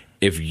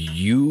 if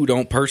you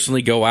don't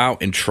personally go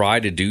out and try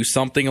to do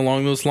something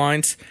along those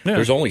lines,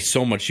 there's only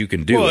so much you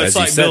can do. Well, as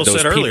like you said, Bill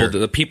those said people, earlier.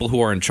 the people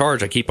who are in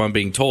charge, I keep on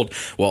being told,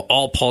 well,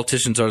 all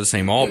politicians are the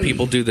same. All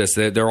people do this.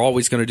 They're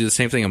always going to do the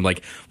same thing. I'm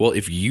like, well,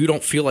 if you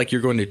don't feel like you're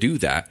going to do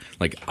that,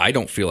 like I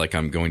don't feel like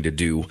I'm going to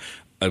do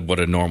what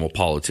a normal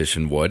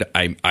politician would.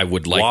 I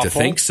would like to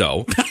think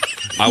so.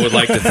 I would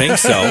like to think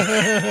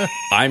so.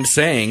 I'm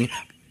saying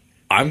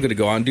I'm going to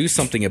go out and do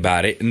something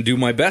about it and do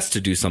my best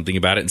to do something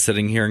about it and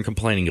sitting here and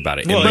complaining about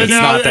it. Well, and it's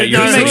not that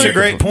you're makes a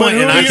great point,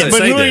 and I can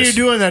say who are this. you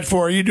doing that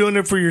for? Are you doing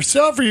it for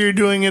yourself, or are you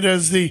doing it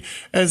as the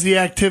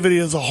activity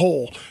as a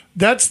whole?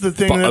 That's the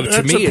thing.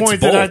 That's the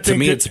point that I think. To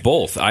me, it's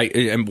both.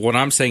 And what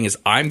I'm saying is,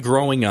 I'm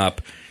growing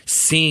up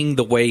seeing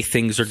the way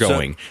things are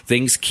going.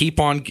 Things keep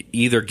on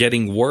either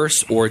getting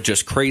worse or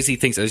just crazy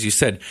things. As you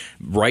said,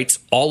 rights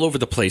all over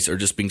the place are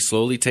just being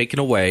slowly taken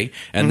away,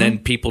 and then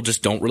people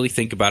just don't really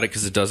think about it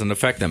because it doesn't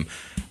affect them.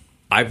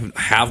 I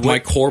have my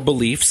core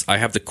beliefs. I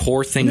have the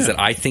core things that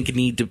I think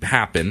need to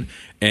happen,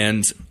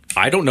 and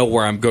I don't know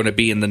where I'm going to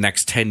be in the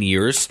next 10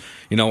 years.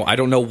 I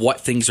don't know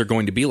what things are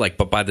going to be like,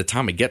 but by the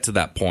time I get to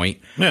that point,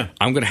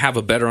 I'm going to have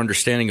a better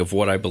understanding of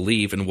what I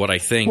believe and what I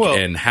think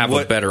and have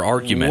a better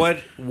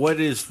argument. What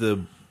is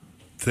the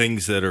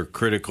things that are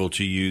critical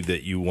to you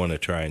that you want to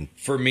try and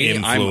for me,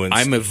 influence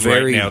I'm a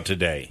very, right now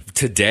today?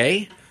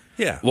 Today?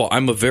 Yeah. Well,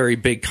 I'm a very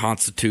big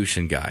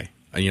Constitution guy.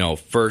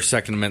 First,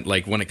 Second Amendment,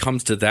 like when it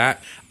comes to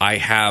that, I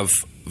have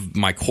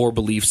my core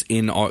beliefs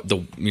in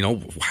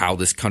how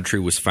this country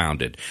was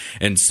founded.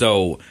 And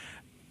so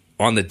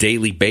on the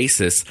daily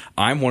basis,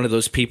 I'm one of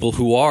those people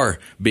who are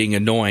being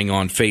annoying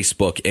on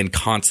Facebook and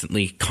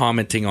constantly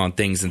commenting on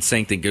things and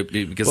saying things,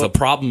 because the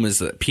problem is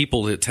that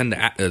people that tend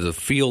to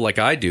feel like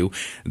I do,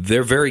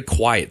 they're very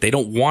quiet. They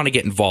don't want to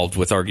get involved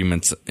with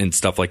arguments and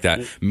stuff like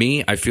that.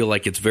 Me, I feel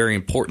like it's very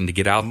important to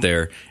get out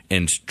there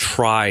and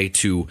try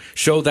to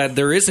show that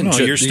there isn't. No,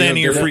 you're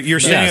standing up for your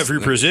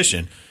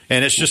position.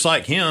 And it's just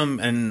like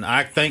him, and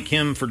I thank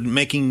him for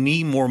making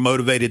me more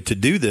motivated to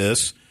do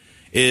this,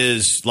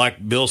 is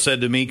like Bill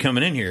said to me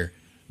coming in here.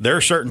 There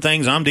are certain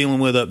things I'm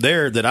dealing with up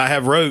there that I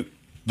have wrote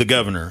the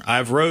governor.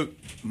 I've wrote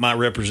my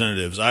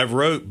representatives.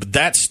 But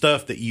that's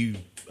stuff that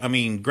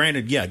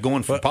granted,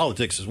 going for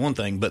politics is one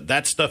thing, but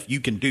that's stuff you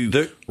can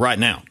do right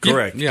now.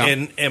 Correct. Yeah.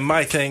 And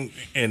my thing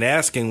in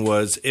asking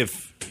was,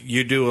 if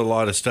you do a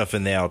lot of stuff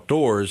in the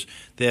outdoors,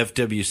 the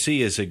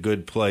FWC is a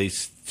good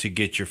place to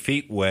get your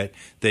feet wet.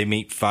 They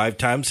meet 5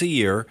 times a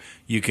year.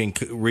 You can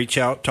reach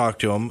out, talk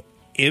to them.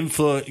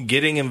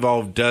 Getting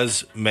involved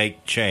does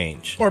make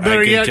change. Or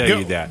better yet,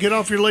 get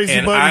off your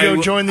lazy butt and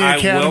go join the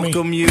academy. I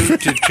welcome you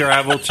to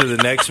travel to the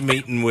next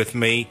meeting with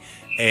me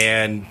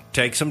and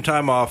take some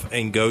time off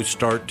and go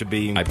start to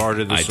being part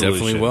of the solution. I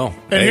definitely will.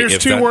 And here's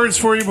 2 words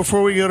for you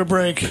before we go to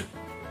break.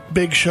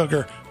 Big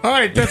sugar. All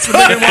right, that's the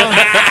big one.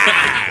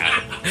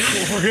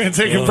 We're going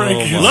to take a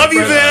break. Love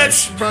you,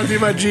 Vince. Brought to you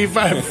by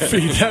G5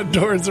 Feet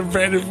Outdoors and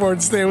Brandon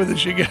Ford. Stay with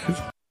us, you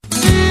guys.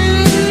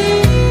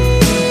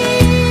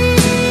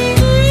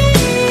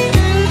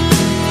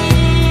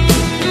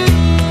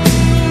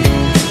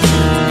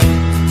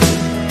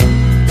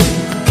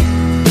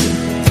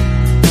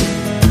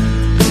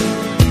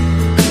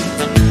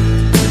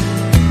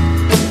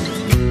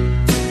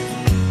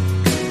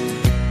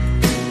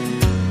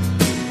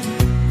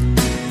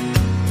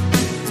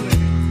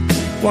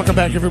 Welcome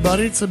back,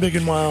 everybody. It's the Big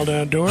and Wild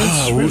Outdoors.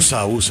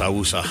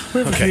 Woosa.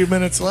 We have a few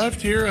minutes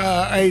left here.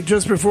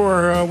 Just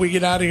before we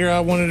get out of here, I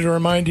wanted to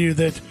remind you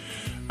that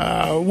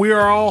we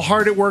are all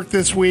hard at work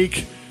this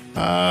week.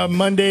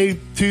 Monday,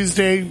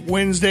 Tuesday,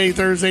 Wednesday,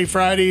 Thursday,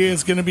 Friday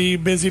is going to be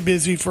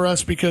busy for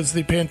us because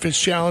the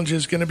Panfish Challenge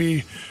is going to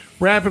be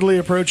rapidly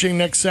approaching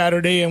next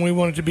Saturday, and we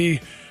want it to be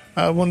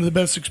one of the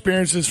best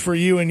experiences for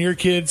you and your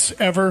kids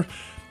ever.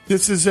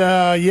 This is,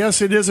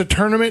 yes, it is a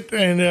tournament,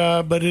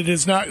 but it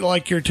is not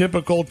like your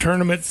typical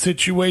tournament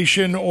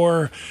situation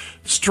or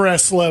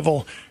stress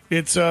level.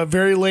 It's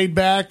very laid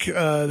back.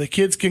 The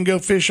kids can go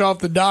fish off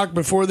the dock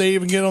before they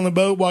even get on the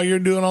boat while you're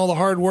doing all the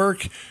hard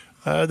work.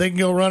 They can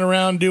go run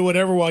around, do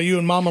whatever while you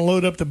and Mama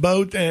load up the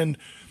boat and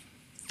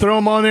throw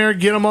them on there,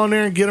 get them on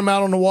there, and get them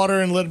out on the water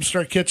and let them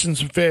start catching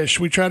some fish.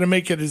 We try to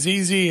make it as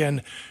easy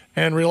and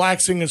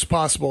relaxing as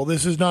possible.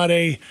 This is not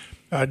a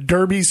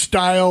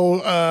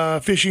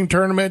derby-style fishing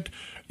tournament.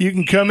 You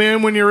can come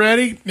in when you're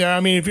ready. I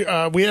mean,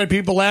 if we had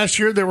people last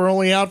year that were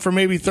only out for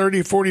maybe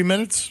 30 or 40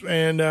 minutes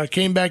and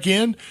came back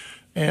in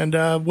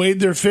and weighed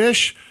their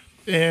fish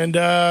and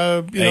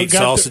ate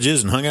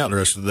sausages and hung out the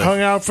rest of the day. Hung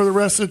out for the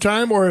rest of the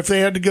time, or if they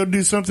had to go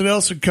do something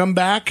else and come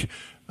back,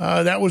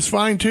 that was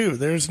fine too.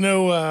 There's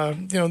no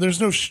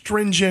there's no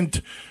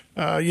stringent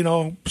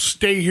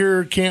stay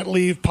here, can't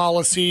leave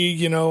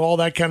policy, all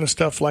that kind of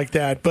stuff like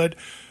that. But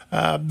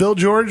Bill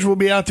George will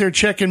be out there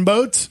checking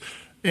boats.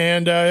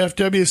 And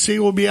FWC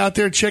will be out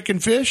there checking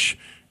fish,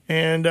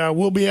 and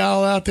we'll be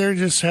all out there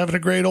just having a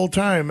great old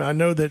time. I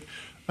know that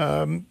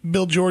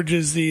Bill George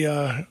is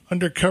the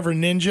undercover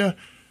ninja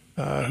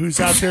who's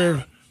out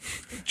there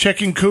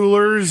checking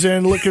coolers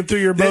and looking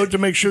through your boat to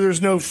make sure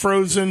there's no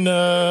frozen,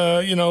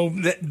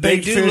 They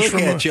bait do fish.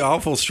 look at you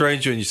awful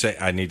strange when you say,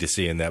 I need to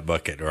see in that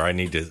bucket, or I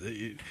need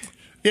to...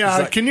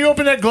 Yeah, can you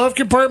open that glove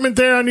compartment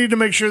there? I need to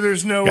make sure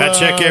there's no... Got to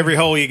check every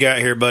hole you got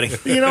here, buddy.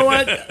 You know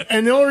what?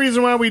 And the only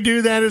reason why we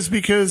do that is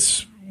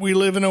because we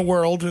live in a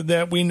world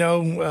that we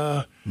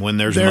know... when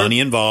there's money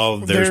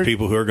involved, there's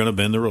people who are going to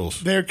bend the rules.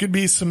 There could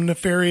be some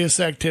nefarious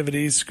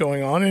activities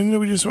going on, and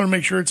we just want to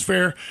make sure it's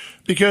fair.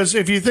 Because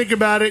if you think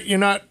about it, you're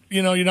not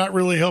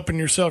really helping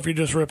yourself. You're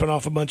just ripping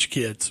off a bunch of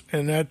kids,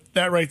 and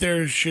that right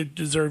there should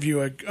deserve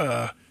you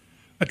a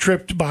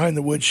trip behind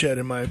the woodshed,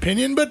 in my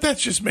opinion. But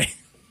that's just me.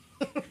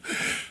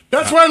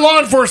 That's why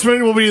law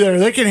enforcement will be there.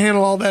 They can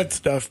handle all that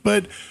stuff.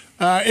 But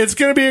it's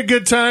going to be a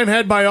good time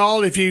had by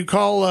all. If you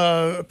call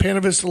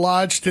Pana Vista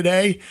Lodge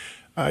today,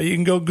 you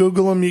can go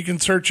Google them. You can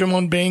search them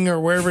on Bing or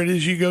wherever it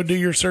is you go do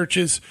your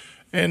searches.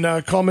 And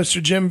call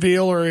Mr. Jim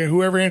Veal or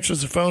whoever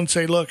answers the phone.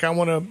 Say, look, I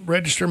want to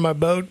register my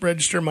boat,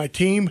 register my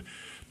team.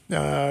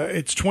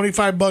 It's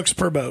 $25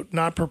 per boat,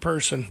 not per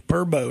person,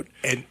 per boat.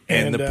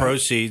 And the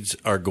proceeds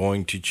are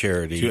going to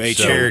charity. To a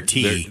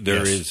charity.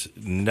 There is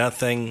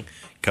nothing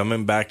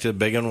coming back to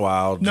Big and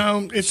Wild.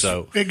 No,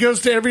 it goes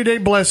to Everyday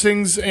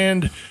Blessings,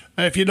 and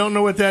if you don't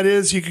know what that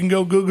is, you can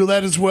go Google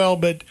that as well.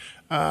 But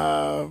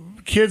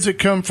kids that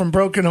come from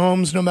broken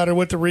homes, no matter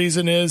what the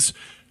reason is,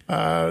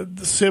 the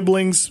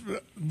siblings,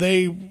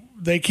 they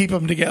keep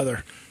them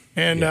together.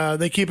 And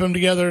they keep them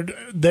together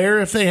there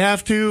if they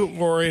have to,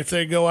 or if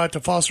they go out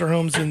to foster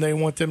homes and they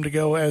want them to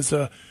go as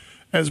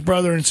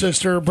brother and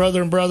sister,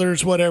 brother and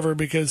brothers, whatever,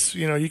 because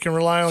you can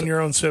rely on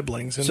your own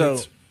siblings. And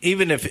so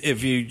even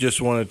if you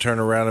just want to turn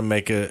around and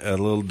make a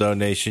little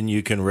donation,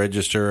 you can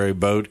register a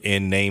boat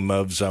in name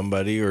of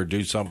somebody or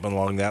do something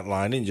along that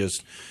line and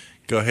just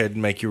go ahead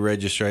and make your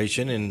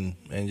registration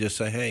and just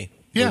say, hey.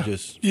 Yeah,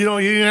 you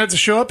don't have to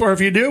show up, or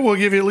if you do, we'll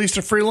give you at least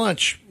a free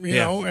lunch, you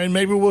know, and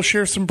maybe we'll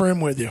share some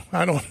brim with you.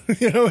 I don't,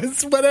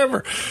 it's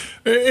whatever.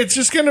 It's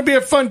just going to be a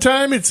fun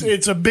time.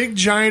 It's a big,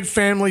 giant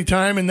family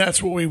time, and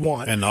that's what we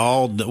want. And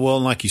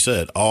like you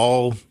said,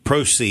 all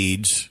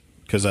proceeds,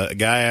 because a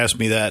guy asked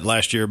me that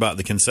last year about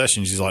the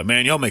concessions. He's like,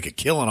 man, y'all make a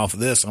killing off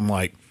of this. I'm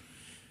like,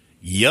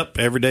 yep,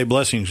 Everyday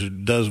Blessings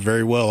does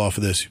very well off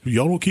of this.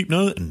 Y'all don't keep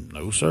nothing?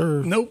 No,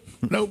 sir. Nope,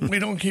 we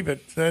don't keep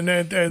it. And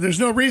there's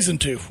no reason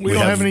to. We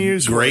don't have any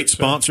use for it. Great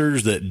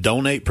sponsors that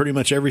donate pretty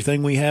much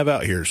everything we have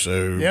out here.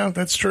 So yeah,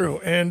 that's true.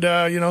 And,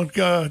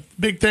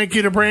 big thank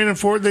you to Brandon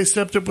Ford. They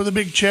stepped up with a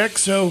big check.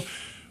 So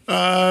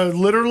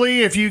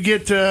literally, if you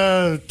get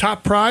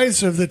top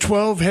prize of the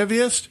 12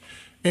 heaviest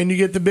and you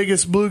get the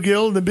biggest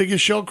bluegill, the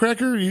biggest shell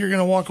cracker, you're going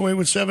to walk away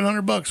with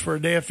 $700 for a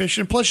day of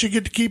fishing. Plus, you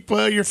get to keep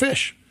your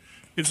fish.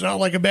 It's not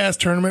like a bass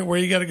tournament where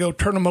you got to go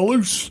turn them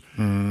loose.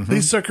 Mm-hmm.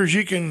 These suckers,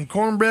 you can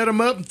cornbread them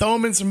up and throw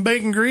them in some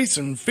bacon grease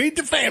and feed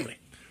the family.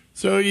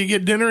 So you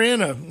get dinner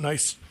and a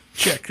nice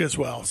check as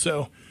well.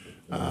 So,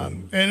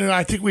 and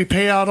I think we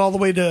pay out all the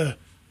way to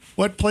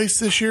what place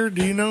this year?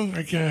 Do you know?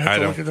 I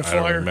don't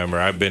remember.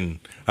 I've been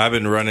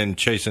running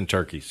chasing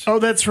turkeys. Oh,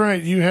 that's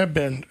right. You have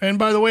been. And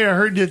by the way, I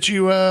heard that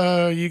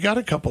you got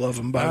a couple of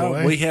them. By the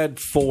way, we had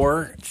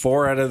four.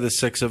 4 out of the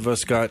 6 of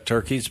us got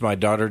turkeys. My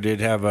daughter did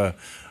have a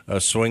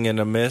swing and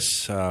a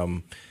miss,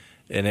 and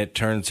it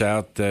turns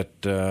out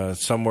that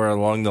somewhere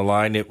along the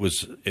line it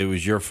was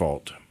your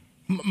fault.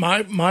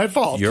 My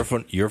fault.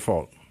 Your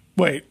fault.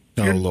 Wait.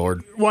 Oh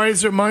Lord! Why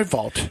is it my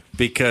fault?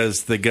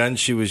 Because the gun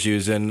she was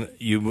using,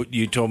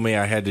 you told me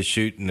I had to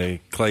shoot in the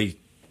clay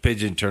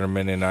pigeon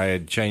tournament, and I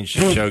had changed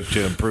the choke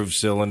to improved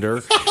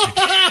cylinder.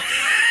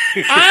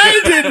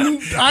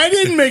 I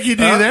didn't make you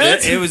do that.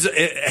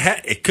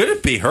 It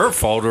couldn't be her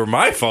fault or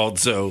my fault.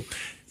 So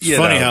it's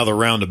funny how the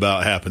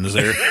roundabout happens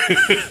there.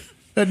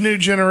 That new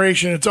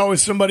generation, it's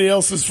always somebody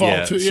else's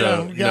fault.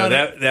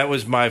 That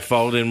was my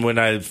fault. And when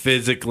I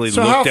physically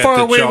so looked at the how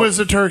far away was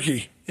the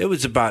turkey? It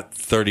was about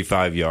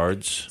 35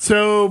 yards.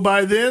 So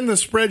by then, the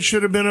spread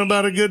should have been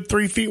about a good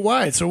 3 feet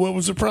wide. So what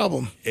was the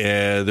problem?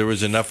 There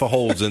was enough of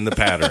holes in the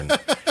pattern.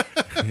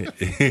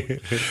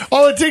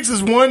 All it takes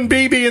is one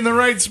BB in the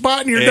right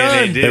spot, and you're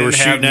done. They were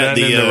shooting at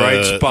in the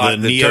right spot.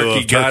 The Neo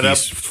turkey of got up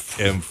turkeys.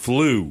 and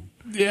flew.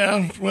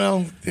 Yeah,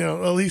 well,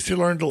 at least you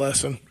learned a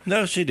lesson.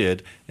 No, she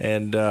did,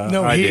 and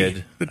No, I he,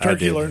 did. the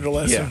turkey I did. learned a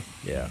lesson.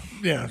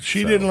 Yeah.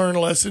 She didn't learn a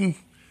lesson.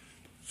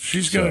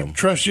 She's going to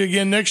trust you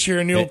again next year,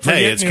 and you'll forget.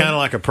 Hey, it's kind of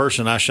like a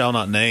person I shall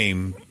not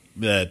name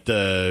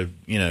that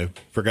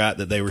forgot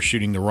that they were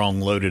shooting the wrong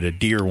load at a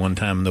deer one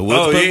time in the woods.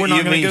 Oh, but you we're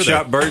not going mean to go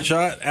shot there.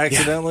 birdshot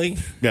accidentally?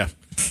 Yeah.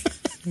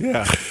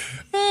 Yeah.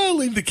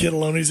 Leave the kid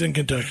alone. He's in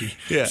Kentucky.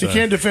 Yeah. He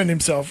can't defend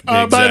himself.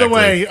 Yeah, By the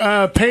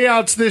exactly. way,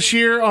 payouts this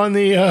year on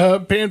the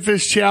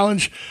Panfish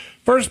Challenge.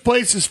 First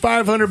place is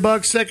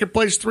 $500. Second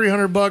place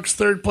 $300.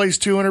 Third place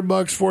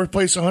 $200. Fourth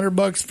place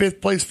 $100.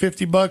 Fifth place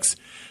 $50.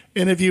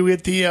 And if you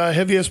hit the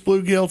heaviest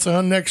bluegill, it's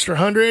an extra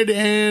 $100.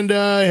 And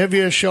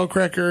heaviest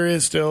shellcracker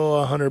is still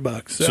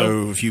 $100.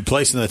 So if you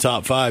place in the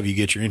top 5, you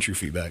get your entry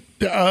fee back.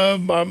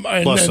 And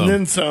Plus some.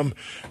 then some.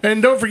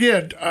 And don't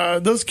forget,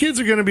 those kids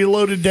are going to be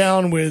loaded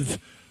down with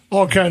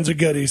all kinds of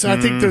goodies. I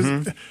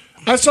think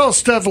I saw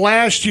stuff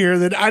last year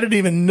that I didn't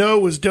even know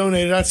was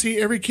donated. I see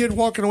every kid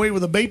walking away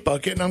with a bait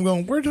bucket, and I'm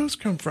going, where'd those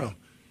come from?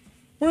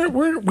 Where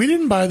we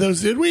didn't buy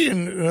those, did we?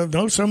 And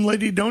no, some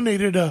lady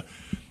donated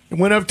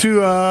went up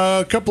to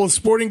a couple of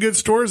sporting goods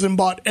stores and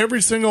bought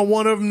every single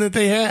one of them that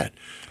they had,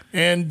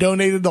 and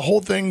donated the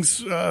whole things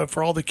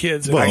for all the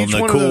kids. And Well, each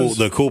and one of those,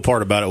 the cool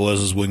part about it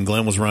was when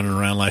Glenn was running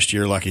around last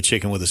year like a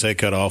chicken with his head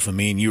cut off, and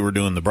me and you were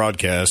doing the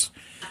broadcast,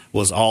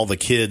 was all the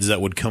kids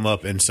that would come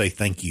up and say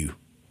thank you.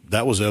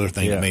 That was the other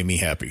thing that made me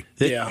happy.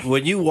 Yeah.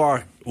 When you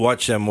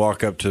watch them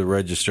walk up to the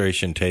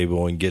registration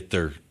table and get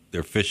their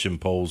fishing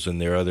poles and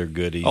their other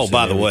goodies. Oh,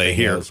 by and the way, everything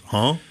here, else,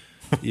 huh?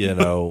 you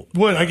know,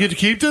 what, I get to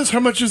keep this? How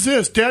much is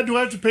this? Dad, do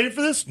I have to pay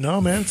for this?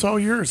 No, man, it's all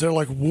yours. They're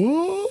like,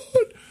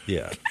 what?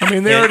 yeah. I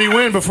mean, they already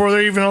win before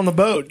they're even on the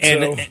boat.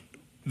 And So.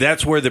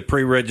 that's where the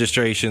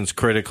pre-registration is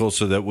critical,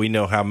 so that we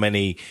know how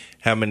many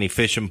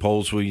fishing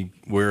poles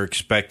we're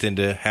expecting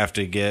to have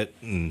to get,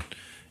 and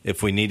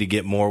if we need to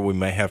get more, we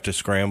may have to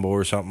scramble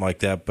or something like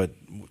that. But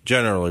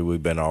generally,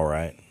 we've been all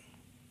right.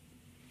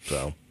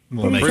 So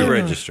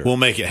pre-register. We'll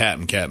make it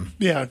happen, Captain.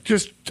 Yeah,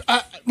 just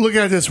look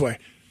at it this way.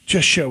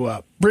 Just show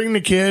up. Bring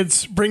the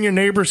kids. Bring your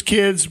neighbor's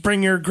kids.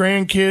 Bring your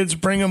grandkids.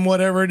 Bring them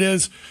whatever it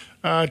is.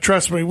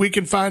 Trust me, we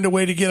can find a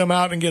way to get them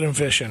out and get them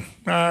fishing.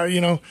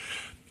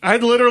 I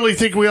literally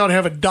think we ought to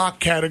have a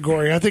dock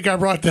category. I think I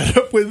brought that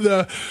up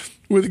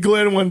with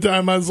Glenn one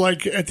time. I was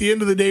like, at the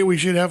end of the day, we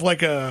should have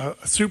like a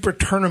super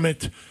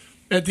tournament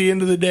at the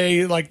end of the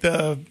day, like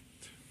the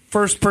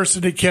first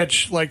person to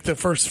catch like the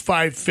first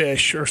 5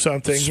 fish or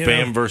something.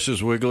 Spam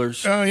versus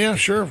wigglers. Oh, yeah,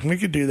 sure. We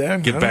could do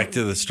that. Get back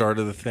to the start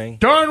of the thing.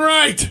 Darn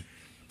right.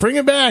 Bring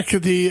it back.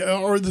 The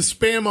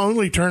spam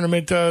only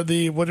tournament,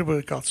 what do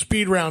we call it?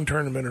 Speed round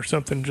tournament or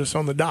something, just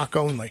on the dock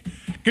only.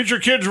 Get your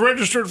kids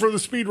registered for the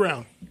speed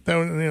round.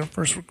 That,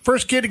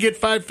 first kid to get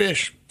 5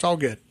 fish. It's all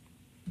good.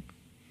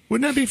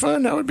 Wouldn't that be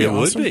fun? That would be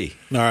awesome. It would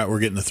be. All right, we're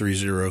getting the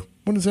 3-0.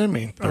 What does that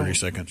mean? 30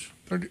 seconds.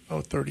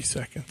 30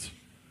 seconds.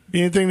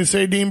 Anything to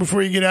say, Dean,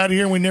 before you get out of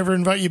here and we never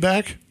invite you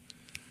back?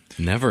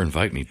 Never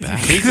invite me back.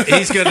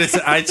 He's going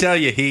to. I tell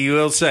you, he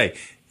will say,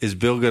 "Is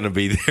Bill going to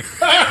be there?"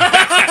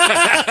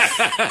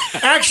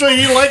 Actually,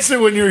 he likes it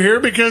when you're here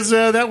because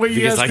that way you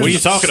Because guys I can What are you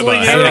talking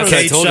sling about? arrows.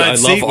 Like I told you, I Cage-side love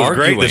seat was great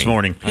arguing this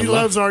morning. He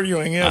loves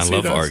arguing. Yes, I he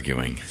love does.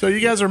 arguing. So you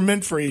guys are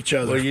meant for each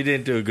other. Well, you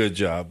didn't do a good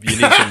job. You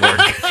need some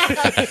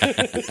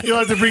work. You'll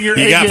have to bring your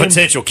You A got game.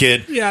 potential,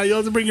 kid. Yeah, you'll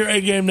have to bring your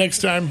A game next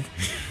time.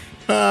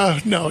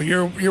 No,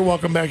 you're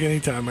welcome back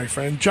anytime, my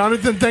friend.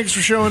 Jonathan, thanks for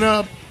showing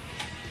up.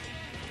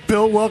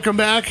 Bill, welcome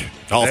back.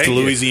 Off Thank to you.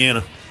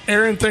 Louisiana.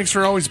 Aaron, thanks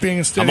for always being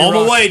a steady I'm on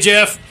rock. my way,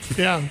 Jeff.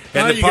 Yeah. And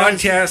All right, the you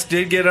guys. podcast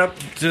did get up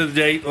to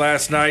date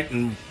last night,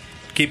 and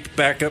keep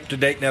back up to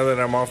date now that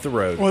I'm off the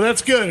road. Well,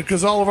 that's good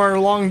because all of our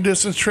long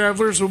distance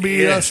travelers will be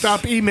Yes.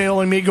 stop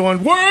emailing me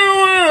going, where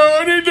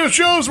I need the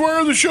shows. Where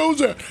are the shows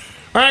at?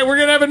 All right, we're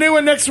going to have a new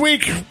one next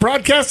week,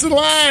 broadcasted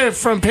live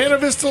from Pana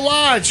Vista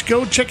Lodge.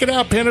 Go check it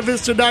out,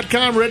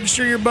 panavista.com.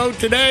 Register your boat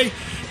today.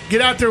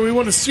 Get out there. We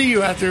want to see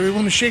you out there. We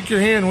want to shake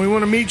your hand. We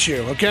want to meet you,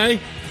 okay?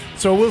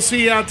 So we'll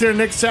see you out there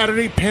next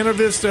Saturday, Pana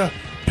Vista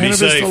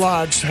safe.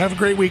 Lodge. Have a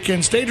great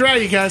weekend. Stay dry,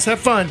 you guys. Have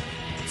fun.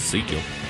 See you.